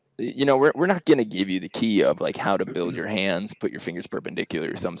 So you know, we're not going to give you the key of like how to build your hands, put your fingers perpendicular,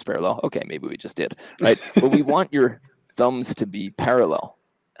 your thumbs parallel. Okay, maybe we just did, right? But we want your thumbs to be parallel,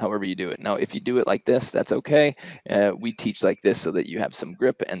 however you do it. Now, if you do it like this, that's okay. We teach like this so that you have some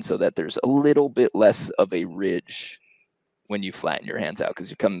grip and so that there's a little bit less of a ridge when you flatten your hands out, because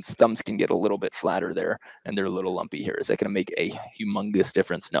your thumbs can get a little bit flatter there and they're a little lumpy here. Is that going to make a humongous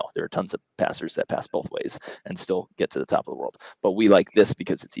difference? No, there are tons of passers that pass both ways and still get to the top of the world. But we like this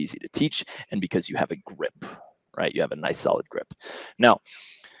because it's easy to teach and because you have a grip, right? You have a nice solid grip. Now,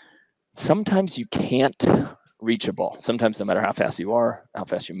 sometimes you can't reach a ball. Sometimes no matter how fast you are, how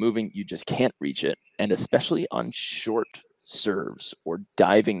fast you're moving, you just can't reach it. And especially on short serves or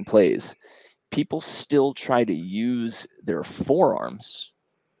diving plays, people still try to use their forearms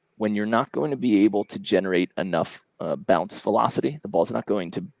when you're not going to be able to generate enough bounce velocity. The ball's not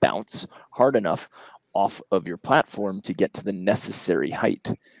going to bounce hard enough off of your platform to get to the necessary height.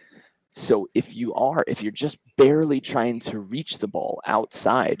 So if you're just barely trying to reach the ball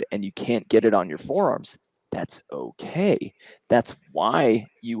outside and you can't get it on your forearms, that's okay. That's why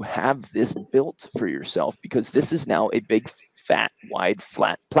you have this built for yourself, because this is now a big, fat, wide,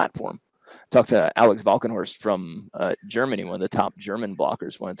 flat platform. Talked to Alex Valkenhorst from Germany, one of the top German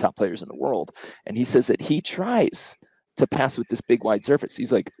blockers, one of the top players in the world. And he says that he tries to pass with this big wide surface.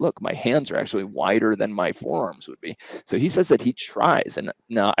 He's like, look, my hands are actually wider than my forearms would be. So he says that he tries. And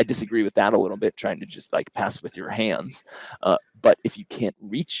now I disagree with that a little bit, trying to just like pass with your hands. But if you can't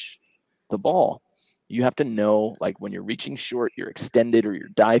reach the ball, you have to know, like when you're reaching short, you're extended or you're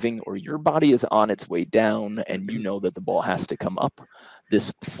diving or your body is on its way down and you know that the ball has to come up.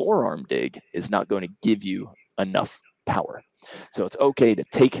 This forearm dig is not going to give you enough power. So it's okay to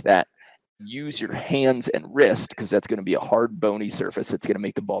take that, use your hands and wrist, because that's going to be a hard, bony surface. It's going to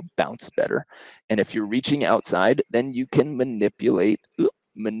make the ball bounce better. And if you're reaching outside, then you can manipulate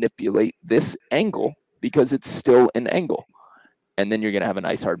this angle because it's still an angle. And then you're going to have a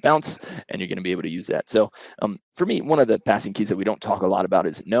nice hard bounce and you're going to be able to use that. So for me, one of the passing keys that we don't talk a lot about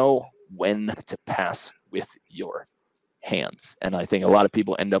is know when to pass with your hands. And I think a lot of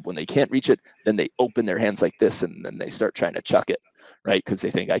people end up, when they can't reach it, then they open their hands like this and then they start trying to chuck it, right? Because they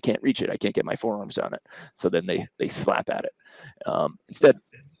think, I can't reach it. I can't get my forearms on it. So then they slap at it. Instead,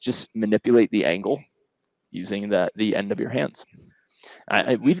 just manipulate the angle using the end of your hands.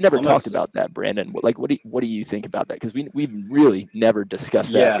 We've never talked about that, Brandon. Like, what do you think about that? Because we've really never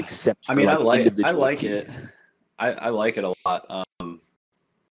discussed that, except for I like it. I like it a lot.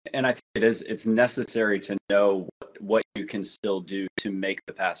 And I think it's necessary to know what you can still do to make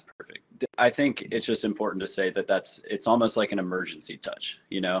the pass perfect. I think it's just important to say that it's almost like an emergency touch,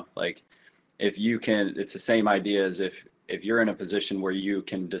 you know, like if you can, it's the same idea as if you're in a position where you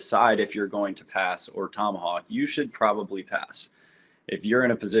can decide if you're going to pass or tomahawk, you should probably pass. if you're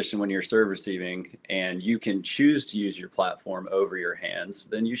in a position when you're serve receiving and you can choose to use your platform over your hands,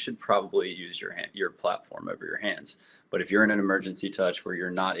 then you should probably use your platform over your hands. But if you're in an emergency touch where you're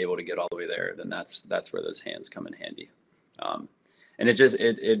not able to get all the way there, then that's where those hands come in handy. And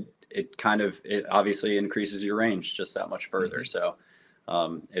it obviously increases your range just that much further. So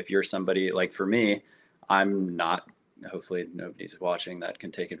if you're somebody like, for me, I'm not, hopefully nobody's watching that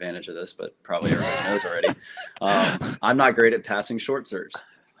can take advantage of this, but probably everybody knows already. I'm not great at passing short serves.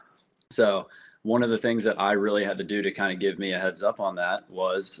 So one of the things that I really had to do to kind of give me a heads up on that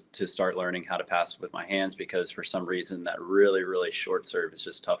was to start learning how to pass with my hands, because for some reason that really, really short serve is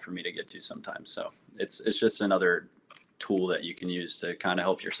just tough for me to get to sometimes. So it's just another tool that you can use to kind of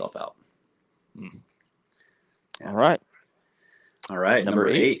help yourself out. Yeah. All right. Number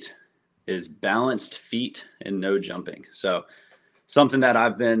 8 is balanced feet and no jumping. So something that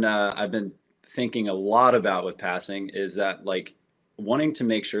I've been thinking a lot about with passing is that, like, wanting to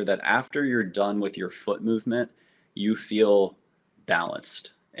make sure that after you're done with your foot movement, you feel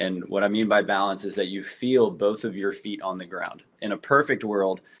balanced. And what I mean by balance is that you feel both of your feet on the ground. In a perfect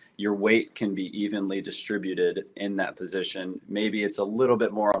world, your weight can be evenly distributed in that position. Maybe it's a little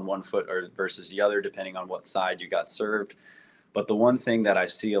bit more on one foot or versus the other, depending on what side you got served. But the one thing that I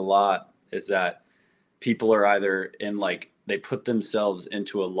see a lot is that people are either in, like, they put themselves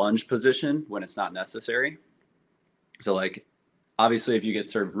into a lunge position when it's not necessary. So, like, obviously if you get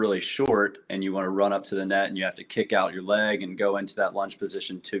served really short and you want to run up to the net and you have to kick out your leg and go into that lunge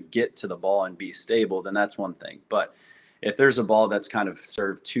position to get to the ball and be stable, then that's one thing. But if there's a ball that's kind of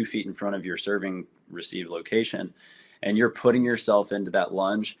served 2 feet in front of your serving receive location and you're putting yourself into that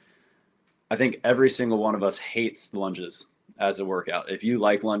lunge, I think every single one of us hates lunges as a workout. If you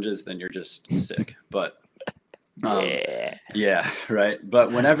like lunges, then you're just sick. But yeah, right.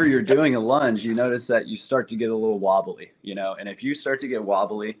 But whenever you're doing a lunge, you notice that you start to get a little wobbly, and if you start to get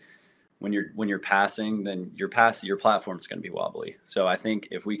wobbly when you're passing, then your platform is going to be wobbly. So I think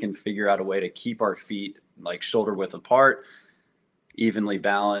if we can figure out a way to keep our feet like shoulder width apart, evenly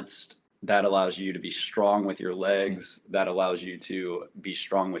balanced, that allows you to be strong with your legs. That allows you to be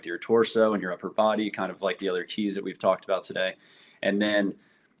strong with your torso and your upper body, kind of like the other keys that we've talked about today. And then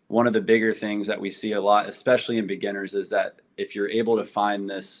one of the bigger things that we see a lot, especially in beginners, is that if you're able to find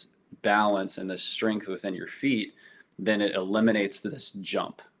this balance and this strength within your feet, then it eliminates this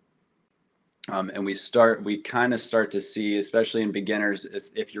jump. And we kind of start to see, especially in beginners,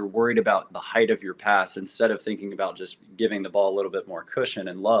 is if you're worried about the height of your pass, instead of thinking about just giving the ball a little bit more cushion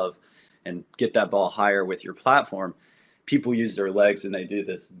and love and get that ball higher with your platform, people use their legs and they do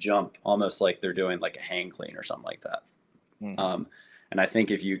this jump almost like they're doing like a hang clean or something like that. And I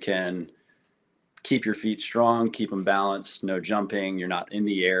think if you can keep your feet strong, keep them balanced, no jumping, you're not in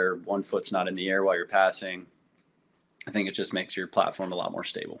the air, one foot's not in the air while you're passing, I think it just makes your platform a lot more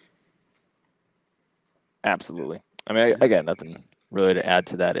stable. Absolutely. I mean, again, nothing really to add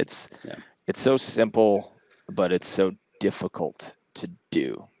to that. It's so simple, but it's so difficult to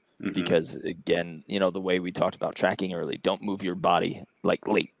do because, again, the way we talked about tracking early, don't move your body like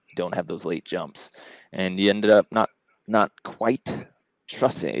late, don't have those late jumps. And you ended up not quite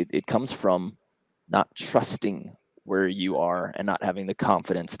trusting. It comes from not trusting where you are and not having the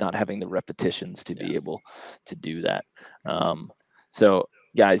confidence, not having the repetitions to be able to do that. So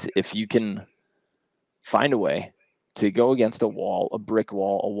guys, if you can find a way to go against a wall, a brick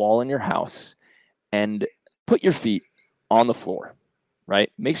wall, a wall in your house, and put your feet on the floor,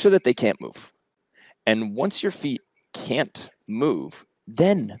 right? Make sure that they can't move. And once your feet can't move,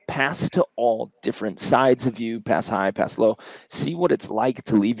 then pass to all different sides of you, pass high, pass low, see what it's like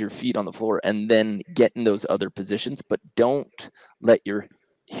to leave your feet on the floor and then get in those other positions, but don't let your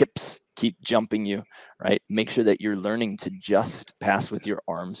hips keep jumping you, right? Make sure that you're learning to just pass with your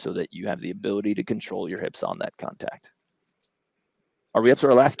arms so that you have the ability to control your hips on that contact. Are we up to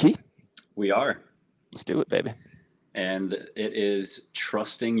our last key? We are. Let's do it, baby. And it is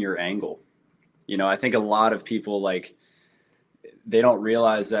trusting your angle. I think a lot of people, like, they don't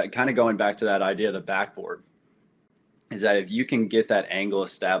realize that, kind of going back to that idea of the backboard, is that if you can get that angle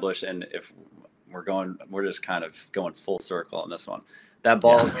established, and if we're just kind of going full circle on this one, that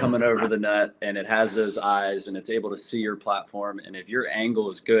ball is coming over the net and it has those eyes and it's able to see your platform. And if your angle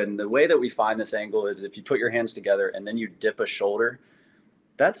is good, and the way that we find this angle is if you put your hands together and then you dip a shoulder,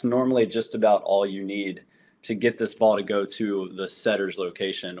 that's normally just about all you need to get this ball to go to the setter's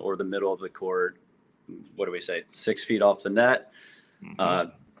location or the middle of the court. What do we say? 6 feet off the net,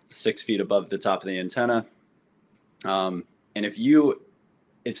 6 feet above the top of the antenna. And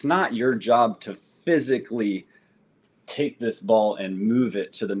it's not your job to physically take this ball and move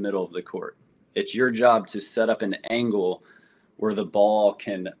it to the middle of the court. It's your job to set up an angle where the ball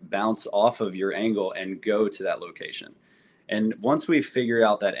can bounce off of your angle and go to that location. And once we figure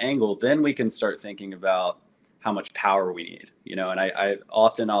out that angle, then we can start thinking about how much power we need, you know. And I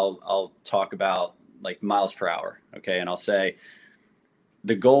often I'll talk about like miles per hour, okay, and I'll say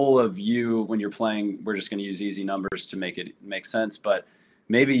the goal of you when you're playing, we're just going to use easy numbers to make it make sense, but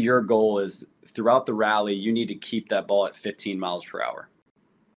maybe your goal is throughout the rally, you need to keep that ball at 15 miles per hour.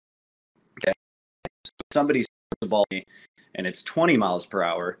 Okay. So if somebody the ball and it's 20 miles per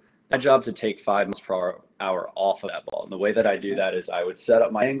hour, my job to take 5 miles per hour off of that ball. And the way that I do that is I would set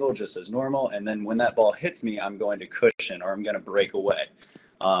up my angle just as normal. And then when that ball hits me, I'm going to cushion or I'm going to break away.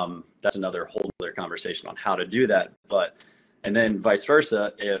 That's another whole other conversation on how to do that. But, and then vice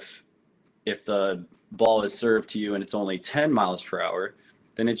versa, if the ball is served to you and it's only 10 miles per hour,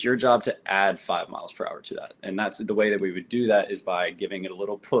 then it's your job to add 5 miles per hour to that. And that's the way that we would do that, is by giving it a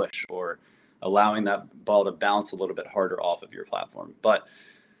little push or allowing that ball to bounce a little bit harder off of your platform. But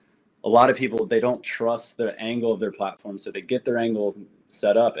a lot of people, they don't trust the angle of their platform, so they get their angle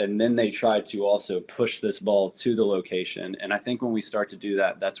set up and then they try to also push this ball to the location. And I think when we start to do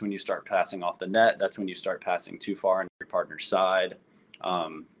that, that's when you start passing off the net. That's when you start passing too far on your partner's side.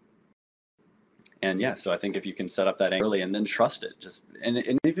 And yeah, so I think if you can set up that angle early and then trust it, just and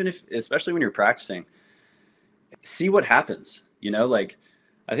even if, especially when you're practicing, see what happens. You know, like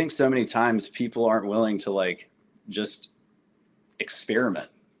I think so many times people aren't willing to like just experiment.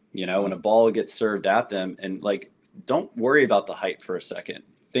 You know, when a ball gets served at them, and like, don't worry about the height for a second.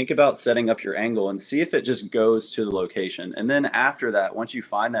 Think about setting up your angle and see if it just goes to the location. And then after that, once you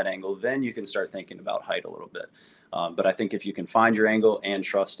find that angle, then you can start thinking about height a little bit. But I think if you can find your angle and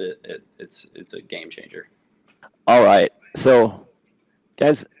trust it, it's a game changer. All right. So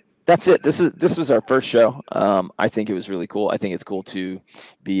guys, that's it. This was our first show. I think it was really cool. I think it's cool to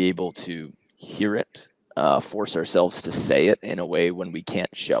be able to hear it, force ourselves to say it in a way when we can't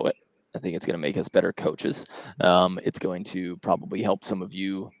show it. I think it's going to make us better coaches. It's going to probably help some of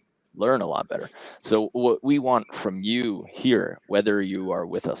you learn a lot better. So what we want from you here, whether you are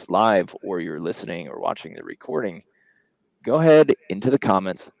with us live or you're listening or watching the recording, go ahead into the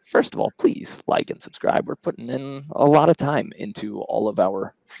comments. First of all, please like and subscribe. We're putting in a lot of time into all of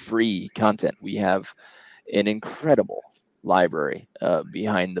our free content. We have an incredible library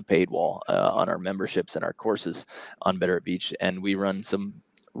behind the paid wall on our memberships and our courses on Better at Beach, and we run some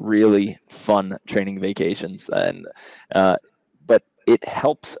really fun training vacations. And but it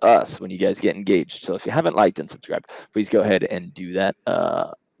helps us when you guys get engaged. So if you haven't liked and subscribed, please go ahead and do that.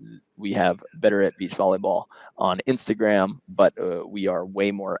 We have Better at Beach Volleyball on Instagram, but we are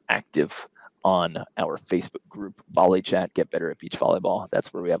way more active on our Facebook group, Volley Chat, Get Better at Beach Volleyball.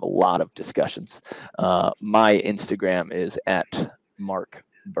 That's where we have a lot of discussions. My Instagram is at Mark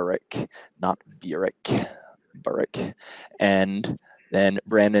Burrick, not Burrick, Burrick. And then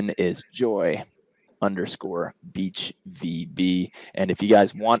Brandon is Joy_Beach VB. And if you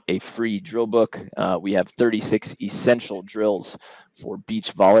guys want a free drill book, we have 36 essential drills for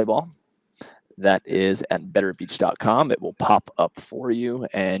beach volleyball. That is at betteratbeach.com. It will pop up for you,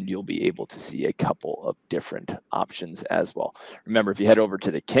 and you'll be able to see a couple of different options as well. Remember, if you head over to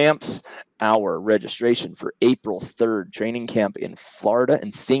the camps, our registration for April 3rd training camp in Florida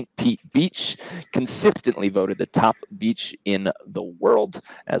and St. Pete Beach, consistently voted the top beach in the world,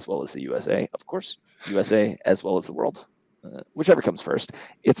 as well as the USA. Of course, USA as well as the world. Whichever comes first.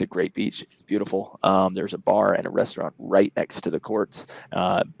 It's a great beach. It's beautiful. There's a bar and a restaurant right next to the courts,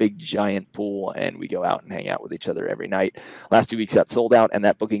 big giant pool, and we go out and hang out with each other every night. Last 2 weeks got sold out, and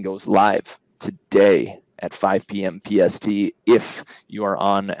that booking goes live today at 5 p.m. PST. If you are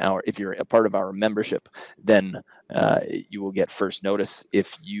if you're a part of our membership, then you will get first notice.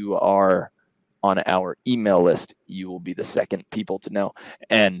 If you are on our email list, you will be the second people to know.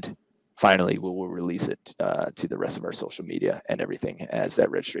 And finally, we will release it to the rest of our social media and everything as that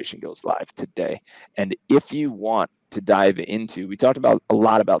registration goes live today. And if you want to dive into, we talked about a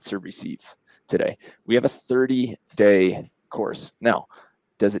lot about serve receive today. We have a 30-day course. Now,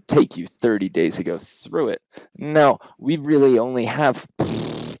 does it take you 30 days to go through it? No, we really only have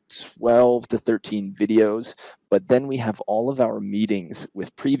 12 to 13 videos, but then we have all of our meetings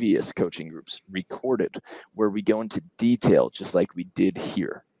with previous coaching groups recorded where we go into detail just like we did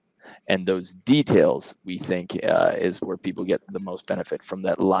here. And those details, we think, is where people get the most benefit from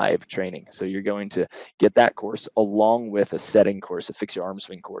that live training. So you're going to get that course along with a setting course, a fix your arm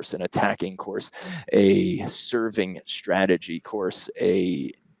swing course, an attacking course, a serving strategy course,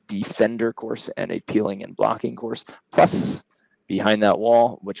 a defender course, and a peeling and blocking course. Plus, behind that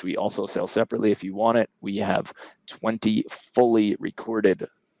wall, which we also sell separately if you want it, we have 20 fully recorded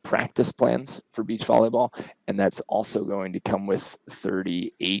practice plans for beach volleyball, and that's also going to come with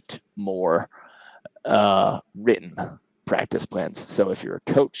 38 more written practice plans. So if you're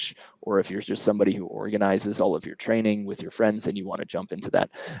a coach, or if you're just somebody who organizes all of your training with your friends and you want to jump into that,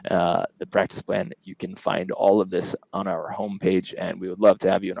 the practice plan, you can find all of this on our homepage, and we would love to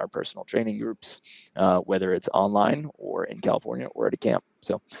have you in our personal training groups, whether it's online or in California or at a camp.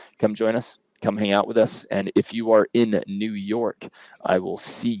 So come join us. Come hang out with us. And if you are in New York, I will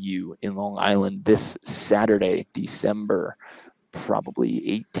see you in Long Island this Saturday, December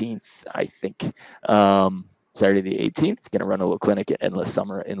probably 18th, I think. Saturday the 18th, going to run a little clinic at Endless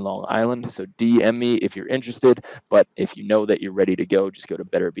Summer in Long Island. So DM me if you're interested. But if you know that you're ready to go, just go to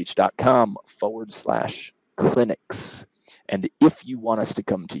betteratbeach.com/clinics. And if you want us to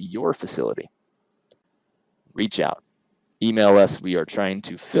come to your facility, reach out. Email us. We are trying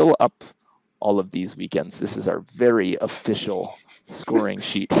to fill up all of these weekends. This is our very official scoring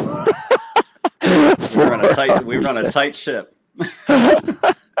sheet. We run a tight ship.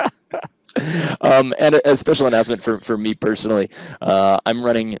 And a special announcement for me personally.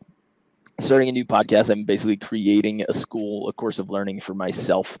 I'm starting a new podcast. I'm basically creating a course of learning for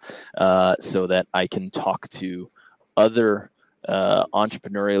myself, so that I can talk to other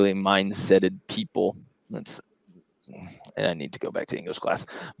entrepreneurially mindseted people. I need to go back to English class,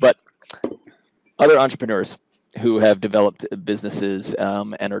 but other entrepreneurs who have developed businesses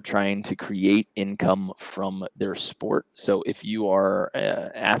and are trying to create income from their sport. So if you are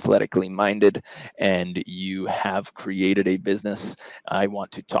athletically minded and you have created a business, I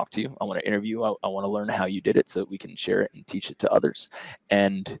want to talk to you. I want to interview you. I want to learn how you did it so that we can share it and teach it to others.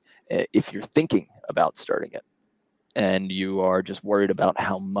 And if you're thinking about starting it, and you are just worried about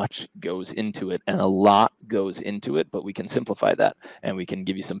how much goes into it, and a lot goes into it, but we can simplify that and we can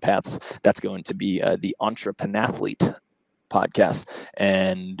give you some paths. That's going to be the Entreprenathlete podcast,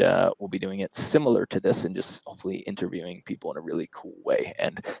 and we'll be doing it similar to this and just hopefully interviewing people in a really cool way.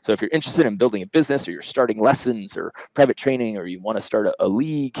 And so if you're interested in building a business, or you're starting lessons or private training, or you want to start a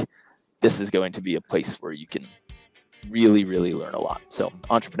league, this is going to be a place where you can really, really learn a lot. So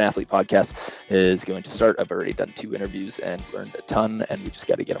Entreprenathlete podcast is going to start. I've already done 2 interviews and learned a ton, and we just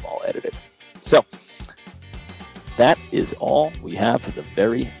got to get them all edited. So that is all we have for the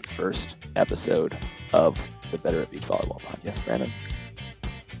very first episode of the Better at Beach Volleyball podcast, Brandon.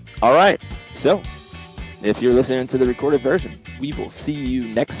 All right. So if you're listening to the recorded version, we will see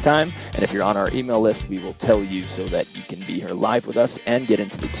you next time. And if you're on our email list, we will tell you so that you can be here live with us and get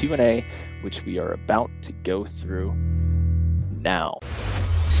into the Q&A, which we are about to go through now.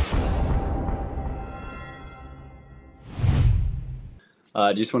 Do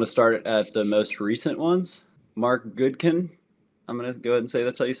you just want to start at the most recent ones? Mark Goodkin, I'm going to go ahead and say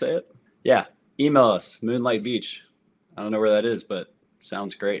that's how you say it. Yeah, email us, Moonlight Beach. I don't know where that is, but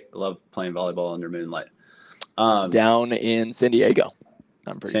sounds great. I love playing volleyball under moonlight. Down in San Diego,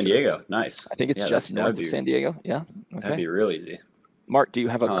 I'm pretty sure. San Diego, nice. I think it's just north of San Diego. Yeah, okay. That'd be real easy. Mark, do you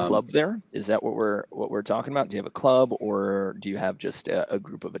have a club there? Is that what we're talking about? Do you have a club, or do you have just a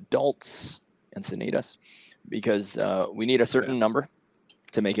group of adults in Encinitas? Because we need a certain number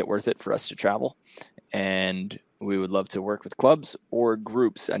to make it worth it for us to travel, and we would love to work with clubs or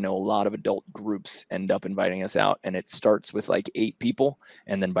groups. I know a lot of adult groups end up inviting us out, and it starts with like 8 people,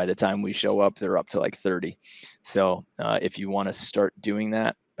 and then by the time we show up, they're up to like 30. So if you want to start doing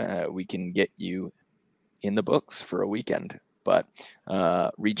that, we can get you in the books for a weekend. But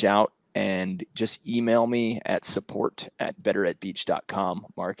reach out and just email me at support@betteratbeach.com,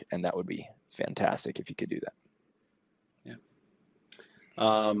 Mark, and that would be fantastic if you could do that. Yeah.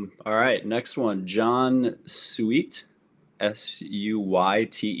 All right, next one, John Suyte,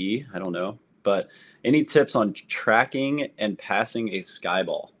 Suyte. I don't know, but any tips on tracking and passing a sky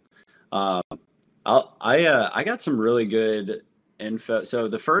ball? I got some really good info. So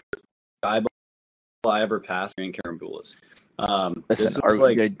the first sky ball I ever passed in Carambulas. Listen,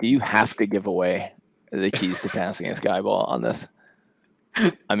 do you have to give away the keys to passing a sky ball on this?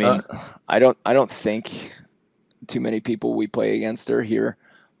 I mean, I don't think too many people we play against are here,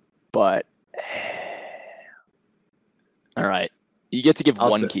 but all right, you get to give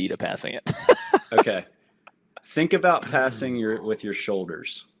one key to passing it. Okay, think about passing with your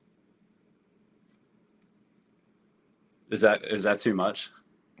shoulders. Is that too much?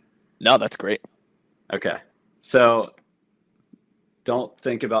 No, that's great. Okay, so don't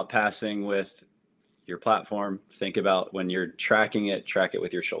think about passing with your platform. Think about when you're tracking it, track it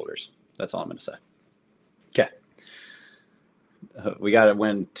with your shoulders. That's all I'm going to say. Okay. We got to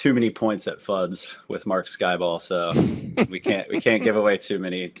win too many points at FUDs with Mark's skyball, so we can't give away too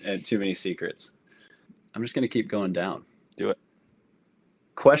many secrets. I'm just going to keep going down. Do it.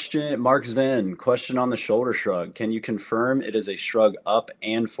 Question, Mark Zen, question on the shoulder shrug. Can you confirm it is a shrug up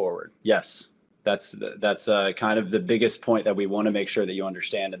and forward? Yes. That's kind of the biggest point that we want to make sure that you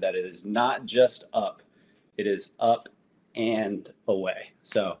understand, and that it is not just up. It is up and away.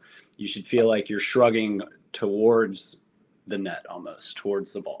 So you should feel like you're shrugging towards the net, almost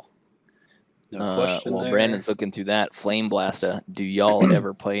towards the ball. No question Well, there. Brandon's looking through that. Flame Blasta, do y'all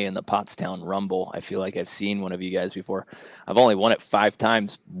ever play in the Pottstown Rumble? I feel like I've seen one of you guys before. I've only won it 5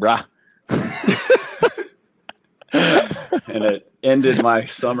 times, bruh. And it ended my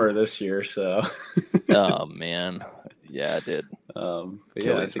summer this year, so. Oh man, yeah, it did. But yeah, I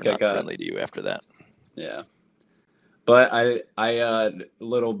Killers think were I not got friendly to you after that. Yeah, but I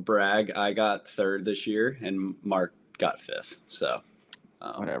little brag, I got 3rd this year, and Mark got 5th. So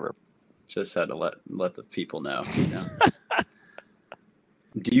Whatever. Just had to let the people know. You know.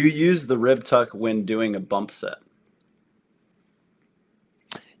 Do you use the rib tuck when doing a bump set?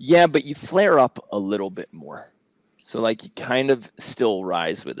 Yeah, but you flare up a little bit more. So like you kind of still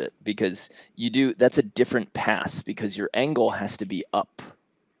rise with it, because that's a different pass, because your angle has to be up,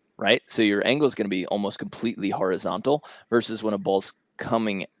 right? So your angle is going to be almost completely horizontal versus when a ball's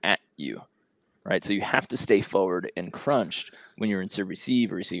coming at you, right? So you have to stay forward and crunched when you're in serve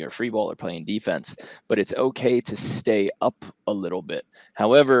receive or receiving a free ball or playing defense, but it's okay to stay up a little bit.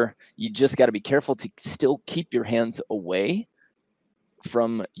 However, you just got to be careful to still keep your hands away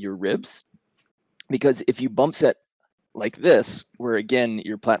from your ribs, because if you bump set like this, where again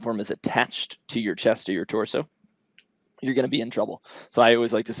your platform is attached to your chest or your torso, you're going to be in trouble. So I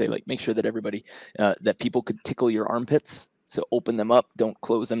always like to say, like, make sure that everybody that people could tickle your armpits, so open them up, don't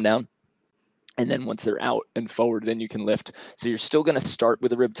close them down, and then once they're out and forward, then you can lift. So you're still going to start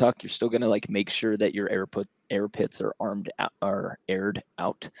with a rib tuck. You're still going to like make sure that your air pits are aired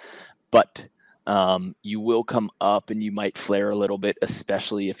out, but you will come up and you might flare a little bit,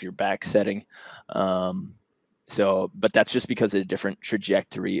 especially if you're back setting. But that's just because of the different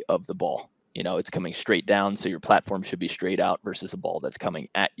trajectory of the ball. You know, it's coming straight down, so your platform should be straight out, versus a ball that's coming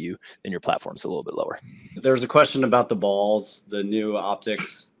at you, then your platform's a little bit lower. There's a question about the balls, the new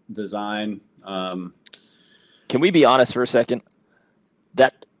optics design. Can we be honest for a second?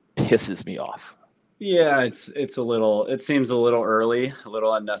 That pisses me off. Yeah, it seems a little early, a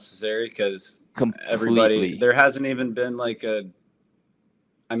little unnecessary, because everybody, there hasn't even been like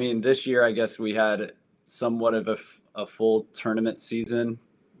this year, I guess we had somewhat of a full tournament season,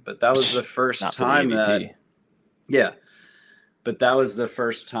 but that was the first time but that was the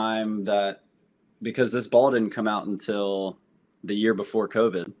first time that, because this ball didn't come out until the year before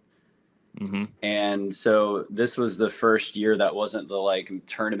COVID. Mm-hmm. And so this was the first year that wasn't the like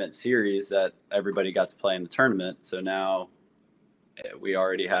tournament series that everybody got to play in the tournament. So now we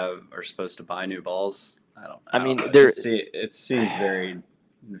already are supposed to buy new balls. I don't know. It seems very,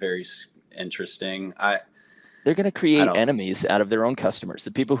 very interesting. They're going to create enemies out of their own customers.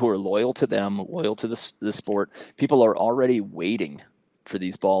 The people who are loyal to them, loyal to the sport, people are already waiting for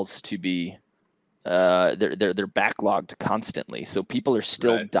these balls to be they're backlogged constantly. So people are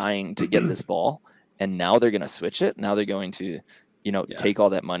still dying to get this ball, and now they're going to switch it. Now they're going to, take all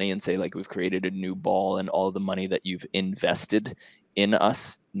that money and say, like, we've created a new ball, and all the money that you've invested in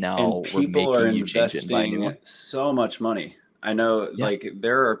us, now we're making you change it and buying new one. So much money. I know, like,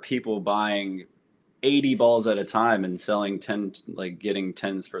 there are people buying 80 balls at a time and selling 10, like getting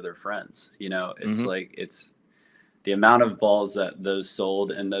 10s for their friends. It's like, it's the amount of balls that those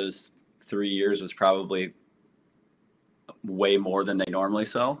sold in those 3 years was probably way more than they normally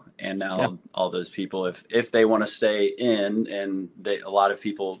sell. And now all those people, if they want to stay in, and a lot of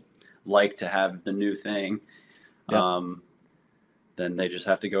people like to have the new thing, then they just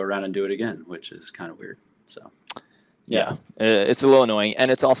have to go around and do it again, which is kind of weird. So it's a little annoying. And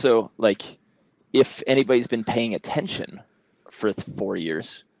it's also like, if anybody's been paying attention for 4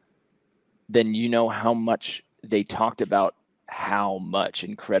 years, then you know how much they talked about, how much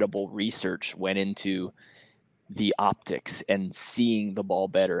incredible research went into the optics and seeing the ball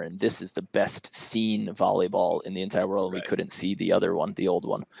better. And this is the best seen volleyball in the entire world. We couldn't see the other one, the old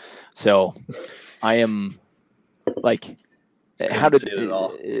one. So I am like, you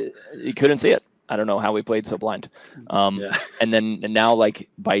couldn't see it. I don't know how we played so blind. And now, like,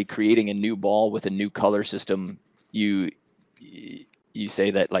 by creating a new ball with a new color system, you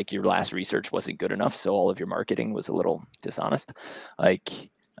say that, like, your last research wasn't good enough, so all of your marketing was a little dishonest. Like,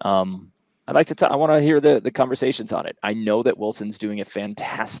 I'd like to I want to hear the conversations on it. I know that Wilson's doing a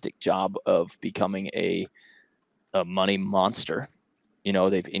fantastic job of becoming a money monster.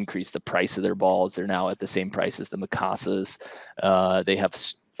 They've increased the price of their balls. They're now at the same price as the Micassas. They have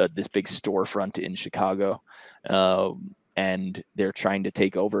this big storefront in Chicago, and they're trying to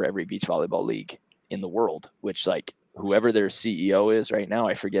take over every beach volleyball league in the world, which, like, whoever their CEO is right now,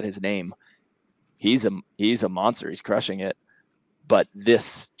 I forget his name. He's a monster. He's crushing it. But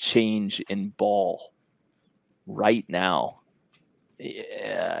this change in ball right now,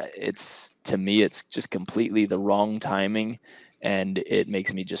 it's, to me, it's just completely the wrong timing, and it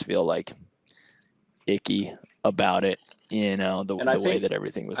makes me just feel like icky about it, the way that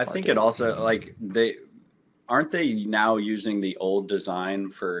everything was marketed. I think it also, like, aren't they now using the old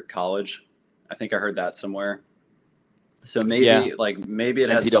design for college? I think I heard that somewhere. So maybe it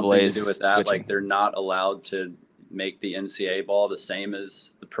has something to do with that. Switching. Like, they're not allowed to make the NCAA ball the same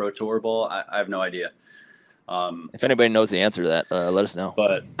as the Pro Tour ball. I have no idea. If anybody knows the answer to that, let us know.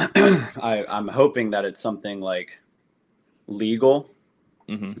 But I'm hoping that it's something like legal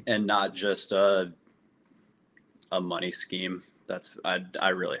and not just a money scheme. I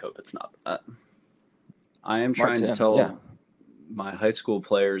really hope it's not that. I am trying to tell my high school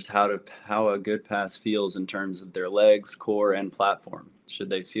players how a good pass feels in terms of their legs, core, and platform. Should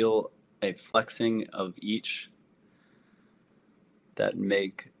they feel a flexing of each that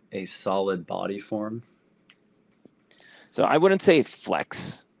make a solid body form? So I wouldn't say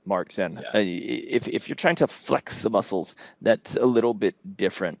flex, Mark Zen. Yeah. If you're trying to flex the muscles, that's a little bit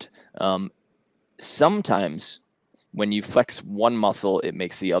different. Sometimes when you flex one muscle, it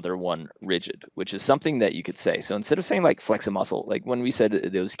makes the other one rigid, which is something that you could say. So instead of saying like flex a muscle, like when we said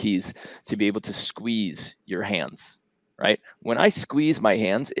those keys to be able to squeeze your hands, right? When I squeeze my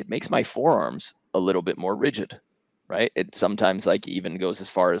hands, it makes my forearms a little bit more rigid, right? It sometimes like even goes as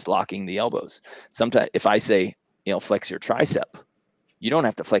far as locking the elbows. Sometimes if I say, flex your tricep, you don't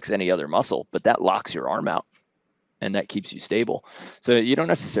have to flex any other muscle, but that locks your arm out and that keeps you stable. So you don't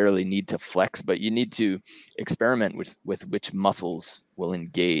necessarily need to flex, but you need to experiment with which muscles will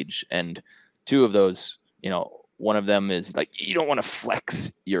engage. And two of those, one of them is like, you don't want to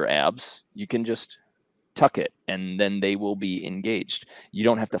flex your abs. You can just tuck it and then they will be engaged. You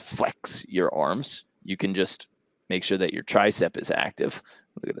don't have to flex your arms. You can just make sure that your tricep is active.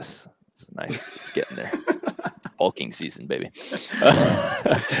 Look at this. It's nice. It's getting there. Bulking season, baby.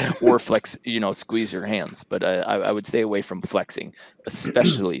 Or flex, squeeze your hands. But I would stay away from flexing,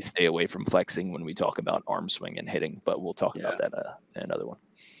 especially stay away from flexing when we talk about arm swing and hitting. But we'll talk about that in another one.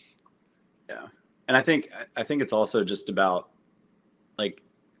 Yeah, and I think it's also just about like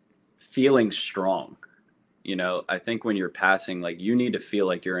feeling strong. I think when you're passing, like, you need to feel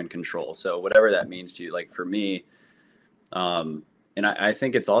like you're in control. So whatever that means to you, like for me, and I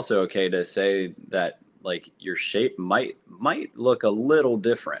think it's also okay to say that, like, your shape might look a little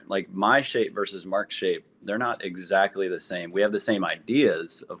different. Like my shape versus Mark's shape, they're not exactly the same. We have the same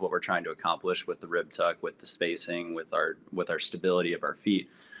ideas of what we're trying to accomplish with the rib tuck, with the spacing, with our stability of our feet.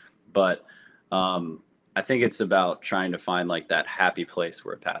 But I think it's about trying to find like that happy place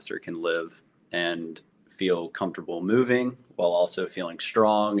where a passer can live and feel comfortable moving while also feeling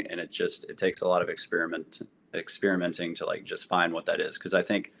strong. And it takes a lot of experimenting to like just find what that is. Because I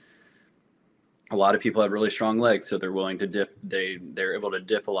think a lot of people have really strong legs, so they're willing to dip. They're able to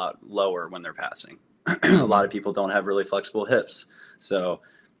dip a lot lower when they're passing. A lot of people don't have really flexible hips, so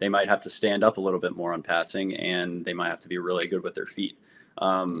they might have to stand up a little bit more on passing, and they might have to be really good with their feet.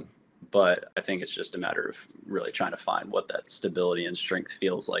 But I think it's just a matter of really trying to find what that stability and strength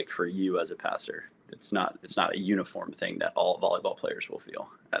feels like for you as a passer. It's not a uniform thing that all volleyball players will feel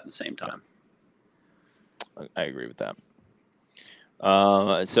at the same time. I agree with that.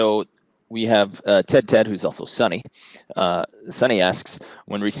 So we have Ted, who's also Sunny. Sunny asks,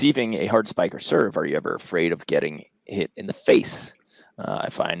 when receiving a hard spike or serve, are you ever afraid of getting hit in the face? I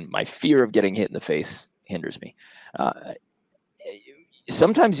find my fear of getting hit in the face hinders me.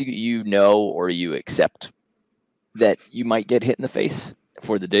 Sometimes or you accept that you might get hit in the face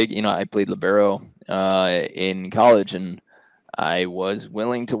for the dig. I played libero in college, and I was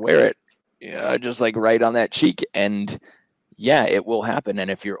willing to wear it just like right on that cheek. And yeah, it will happen.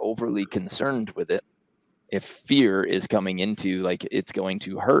 And if you're overly concerned with it, if fear is coming into like it's going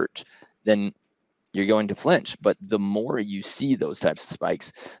to hurt, then you're going to flinch. But the more you see those types of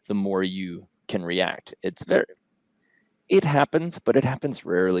spikes, the more you can react. It happens, but it happens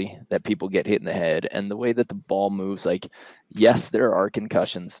rarely that people get hit in the head. And the way that the ball moves, like, yes, there are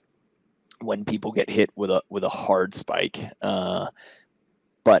concussions when people get hit with a hard spike,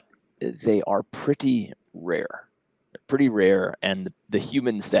 but they are pretty rare. They're pretty rare, and the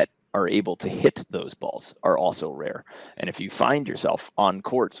humans that are able to hit those balls are also rare. And if you find yourself on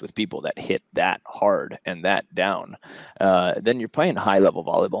courts with people that hit that hard and that down, then you're playing high-level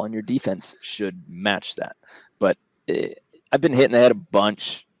volleyball, and your defense should match that. But I've been hit in the head a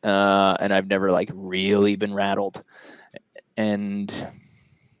bunch, and I've never like really been rattled. And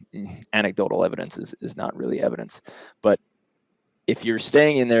anecdotal evidence is not really evidence. But if you're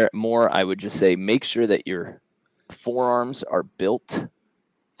staying in there more, I would just say make sure that your forearms are built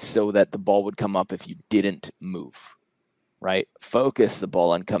so that the ball would come up if you didn't move, right? Focus the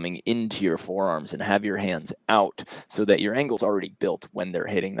ball on coming into your forearms and have your hands out so that your angle's already built when they're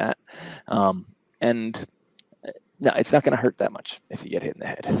hitting that. And no, it's not going to hurt that much if you get hit in the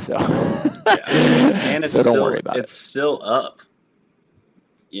head. So, yeah. And it's so don't still, worry about it's still up,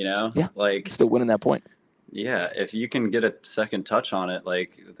 you know? Yeah, like still winning that point. Yeah, if you can get a second touch on it,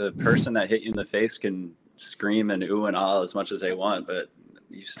 like the person that hit you in the face can scream and ooh and ah as much as they want, but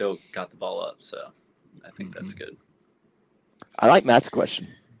you still got the ball up. So I think that's good. I like Matt's question.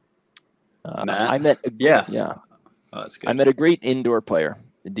 Matt? I met yeah. Oh, that's good. I met a great indoor player,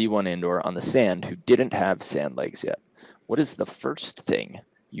 D1 indoor, on the sand who didn't have sand legs yet. What is the first thing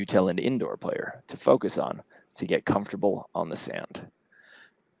you tell an indoor player to focus on to get comfortable on the sand?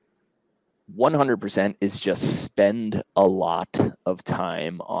 100% is just spend a lot of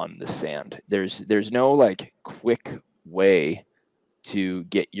time on the sand. There's no like quick way to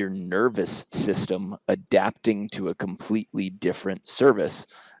get your nervous system adapting to a completely different surface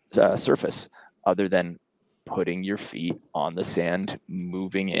other than putting your feet on the sand,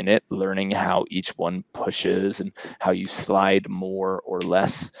 moving in it, learning how each one pushes and how you slide more or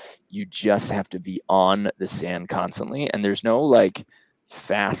less. You just have to be on the sand constantly, and there's no like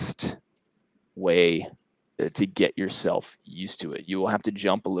fast way to get yourself used to it. You will have to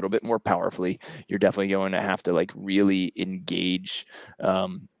jump a little bit more powerfully. You're definitely going to have to like really engage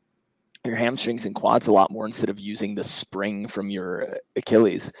your hamstrings and quads a lot more instead of using the spring from your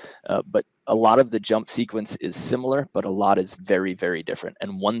Achilles. But a lot of the jump sequence is similar, but a lot is very, very different.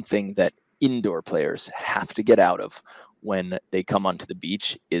 And one thing that indoor players have to get out of when they come onto the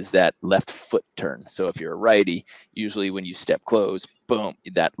beach is that left foot turn. So if you're a righty, usually when you step close, boom,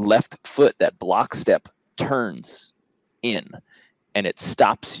 that left foot, that block step turns in and it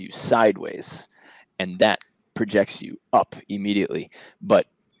stops you sideways, and that projects you up immediately. But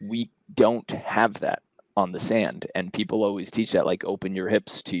we don't have that on the sand, and people always teach that, like open your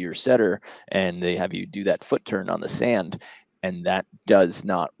hips to your setter, and they have you do that foot turn on the sand, and that does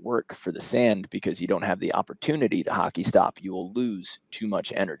not work for the sand because you don't have the opportunity to hockey stop. You will lose too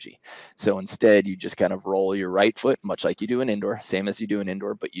much energy. So instead, you just kind of roll your right foot, much like you do in indoor, same as you do in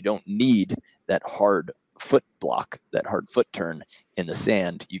indoor, but you don't need that hard foot block, that hard foot turn in the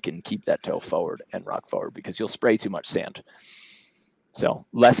sand. You can keep that toe forward and rock forward because you'll spray too much sand. So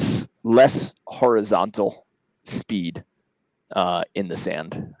less horizontal speed in the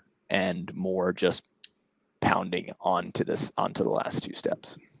sand and more just pounding onto the last two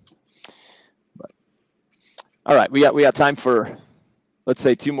steps. But, all right, we got time for, let's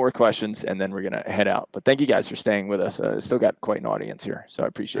say, 2 more questions, and then we're gonna head out. But thank you guys for staying with us. Still got quite an audience here, so I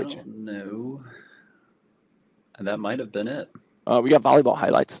appreciate you. No, that might have been it. We got volleyball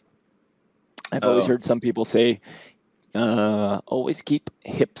highlights. I've always heard some people say, always keep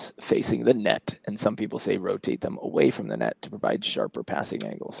hips facing the net, and some people say rotate them away from the net to provide sharper passing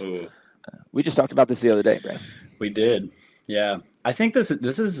angles. We just talked about this the other day, Brandon. We did, yeah. I think this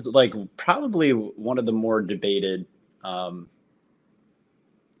is like probably one of the more debated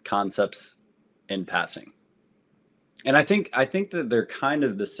concepts in passing, and I think that they're kind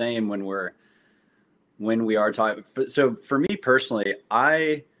of the same when we are talking. So for me personally,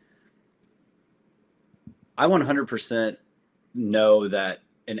 I 100% know that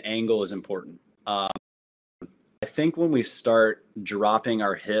an angle is important. I think when we start dropping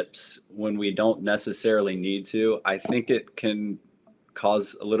our hips when we don't necessarily need to, I think it can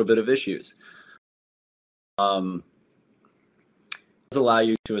cause a little bit of issues. It does allow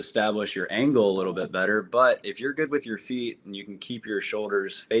you to establish your angle a little bit better, but if you're good with your feet and you can keep your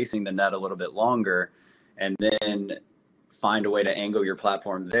shoulders facing the net a little bit longer and then find a way to angle your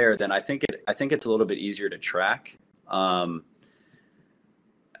platform there, then I think it's a little bit easier to track.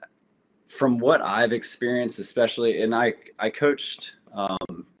 From what I've experienced, especially, and I coached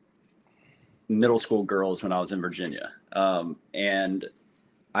middle school girls when I was in Virginia, and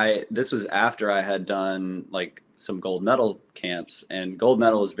this was after I had done like some gold medal camps, and gold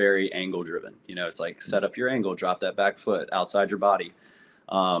medal is very angle driven. You know, it's like set up your angle, drop that back foot outside your body,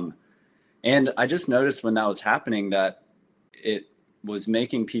 and I just noticed when that was happening that it was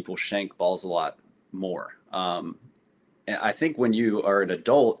making people shank balls a lot more. I think when you are an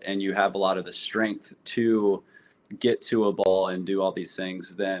adult and you have a lot of the strength to get to a ball and do all these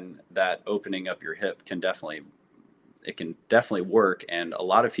things, then that opening up your hip can definitely work. And a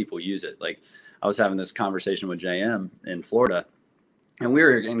lot of people use it. Like I was having this conversation with JM in Florida, and we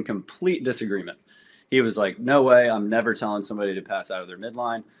were in complete disagreement. he was like, no way, I'm never telling somebody to pass out of their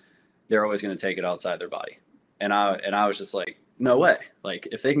midline. They're always going to take it outside their body. And I was just like, no way. Like,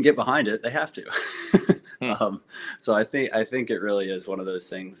 if they can get behind it, they have to. So I think it really is one of those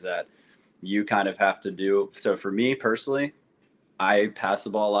things that you kind of have to do. So for me personally, I pass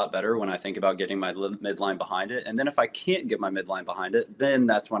the ball a lot better when I think about getting my midline behind it. And then if I can't get my midline behind it, then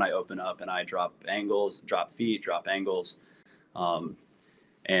that's when I open up and I drop angles, drop feet, drop angles.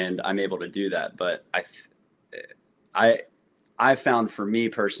 And I'm able to do that. But I found for me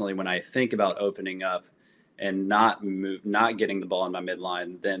personally, when I think about opening up and not getting the ball in my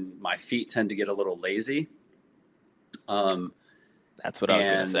midline, then my feet tend to get a little lazy. That's what I was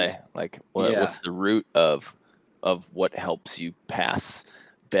going to say. Like, what's the root of what helps you pass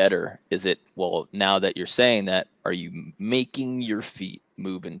better? Is it, well, now that you're saying that, are you making your feet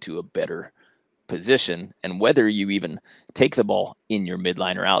move into a better position? And whether you even take the ball in your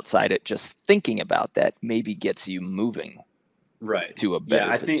midline or outside it, just thinking about that maybe gets you moving to a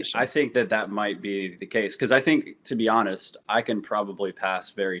better position. I think that might be the case, because I think, to be honest, I can probably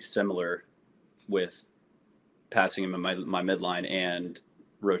pass very similar with passing him in my midline and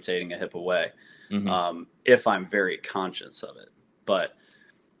rotating a hip away, if I'm very conscious of it. But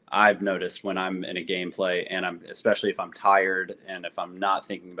I've noticed when I'm in a gameplay, and especially if I'm tired and if I'm not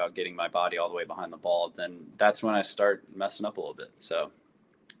thinking about getting my body all the way behind the ball, then that's when I start messing up a little bit. So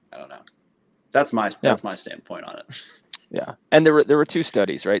I don't know. That's my standpoint on it. Yeah. And there were two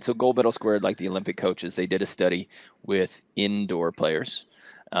studies, right? So Gold Medal Squared, like the Olympic coaches, they did a study with indoor players.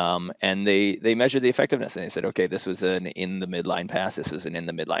 And they measured the effectiveness, and they said, okay, this was an in the midline pass. This was an in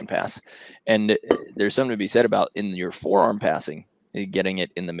the midline pass. And there's something to be said about in your forearm passing, getting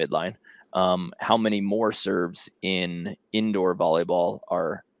it in the midline. How many more serves in indoor volleyball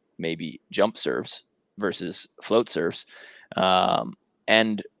are maybe jump serves versus float serves?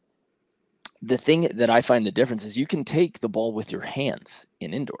 And the thing that I find the difference is you can take the ball with your hands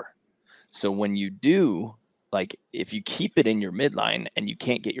in indoor. So when you do, like, if you keep it in your midline and you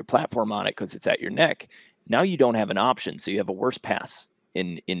can't get your platform on it because it's at your neck, now you don't have an option. So you have a worse pass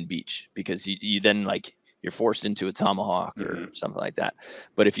in beach, because you then, like, you're forced into a tomahawk or something like that.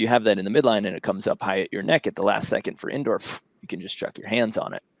 But if you have that in the midline and it comes up high at your neck at the last second for indoor, you can just chuck your hands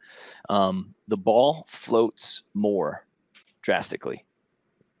on it. The ball floats more drastically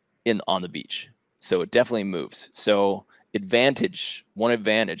on the beach. So it definitely moves. So one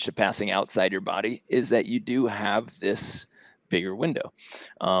advantage to passing outside your body is that you do have this bigger window.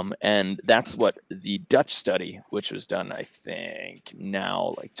 And that's what the Dutch study, which was done, I think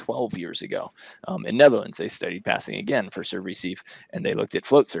now like 12 years ago, in Netherlands, they studied passing again for serve receive, and they looked at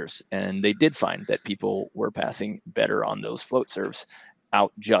float serves, and they did find that people were passing better on those float serves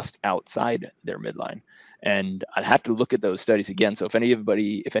just outside their midline. And I'd have to look at those studies again. So if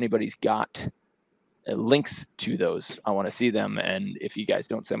anybody's got links to those, I want to see them. And if you guys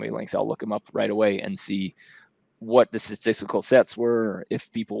don't send me links, I'll look them up right away and see what the statistical sets were,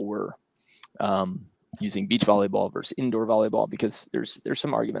 if people were using beach volleyball versus indoor volleyball, because there's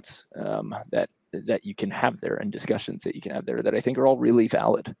some arguments that you can have there, and discussions that you can have there that I think are all really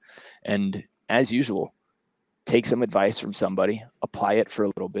valid. And as usual, take some advice from somebody, apply it for a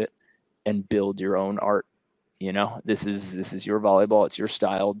little bit, and build your own art. You know, this is your volleyball. It's your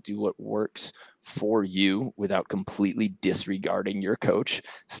style. Do what works for you without completely disregarding your coach.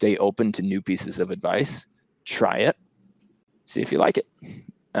 Stay open to new pieces of advice. Try it. See if you like it.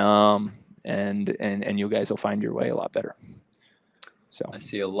 And you guys will find your way a lot better. So I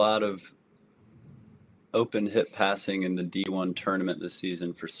see a lot of open hip passing in the D1 tournament this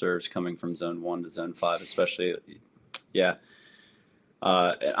season for serves coming from zone 1 to zone 5, especially. Yeah.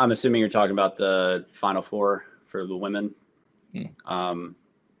 I'm assuming you're talking about the Final Four for the women.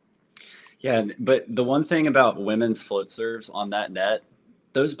 Yeah, but the one thing about women's float serves on that net,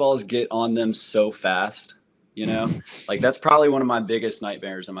 those balls get on them so fast, you know? Like, that's probably one of my biggest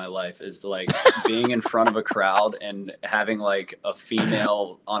nightmares in my life, is like being in front of a crowd and having like a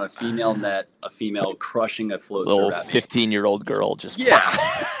female on a female net, a female crushing a float serve at me. 15-year-old girl just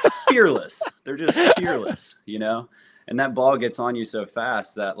fearless. They're just fearless, you know? And that ball gets on you so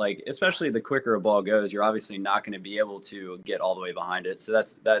fast that, like, especially the quicker a ball goes, you're obviously not going to be able to get all the way behind it. So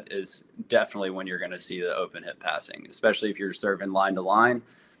that is definitely when you're going to see the open hip passing, especially if you're serving line to line.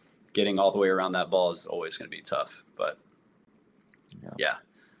 Getting all the way around that ball is always going to be tough. But yeah.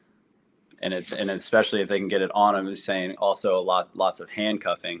 And especially if they can get it on them, is saying also lots of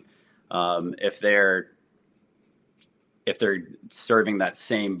handcuffing. If they're serving that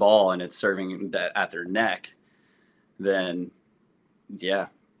same ball and it's serving that at their neck, then yeah,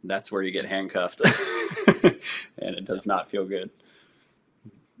 that's where you get handcuffed. And it does not feel good.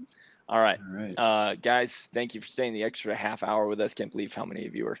 All right. All right. Guys, thank you for staying the extra half hour with us. Can't believe how many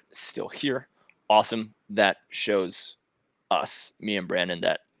of you are still here. Awesome. That shows us, me and Brandon,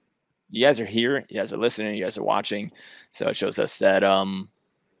 that you guys are here, you guys are listening, you guys are watching. So it shows us that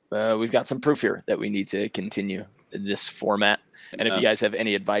we've got some proof here that we need to continue this format. And if you guys have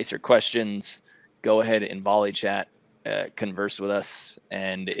any advice or questions, go ahead and volley chat, converse with us.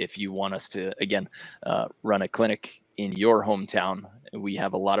 And if you want us to, again, run a clinic in your hometown, we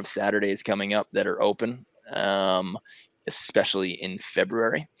have a lot of Saturdays coming up that are open, especially in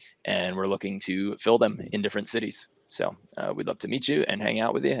February. And we're looking to fill them in different cities. So we'd love to meet you and hang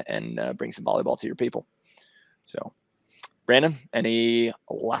out with you and bring some volleyball to your people. So, Brandon, any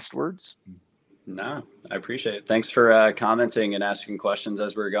last words? No, I appreciate it. Thanks for commenting and asking questions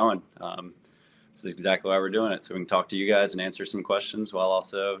as we're going. This is exactly why we're doing it, so we can talk to you guys and answer some questions while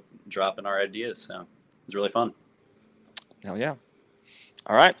also dropping our ideas. So it was really fun. Hell yeah.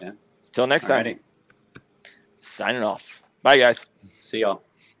 All right. Yeah. Till next time. Alrighty. Signing off. Bye, guys. See y'all.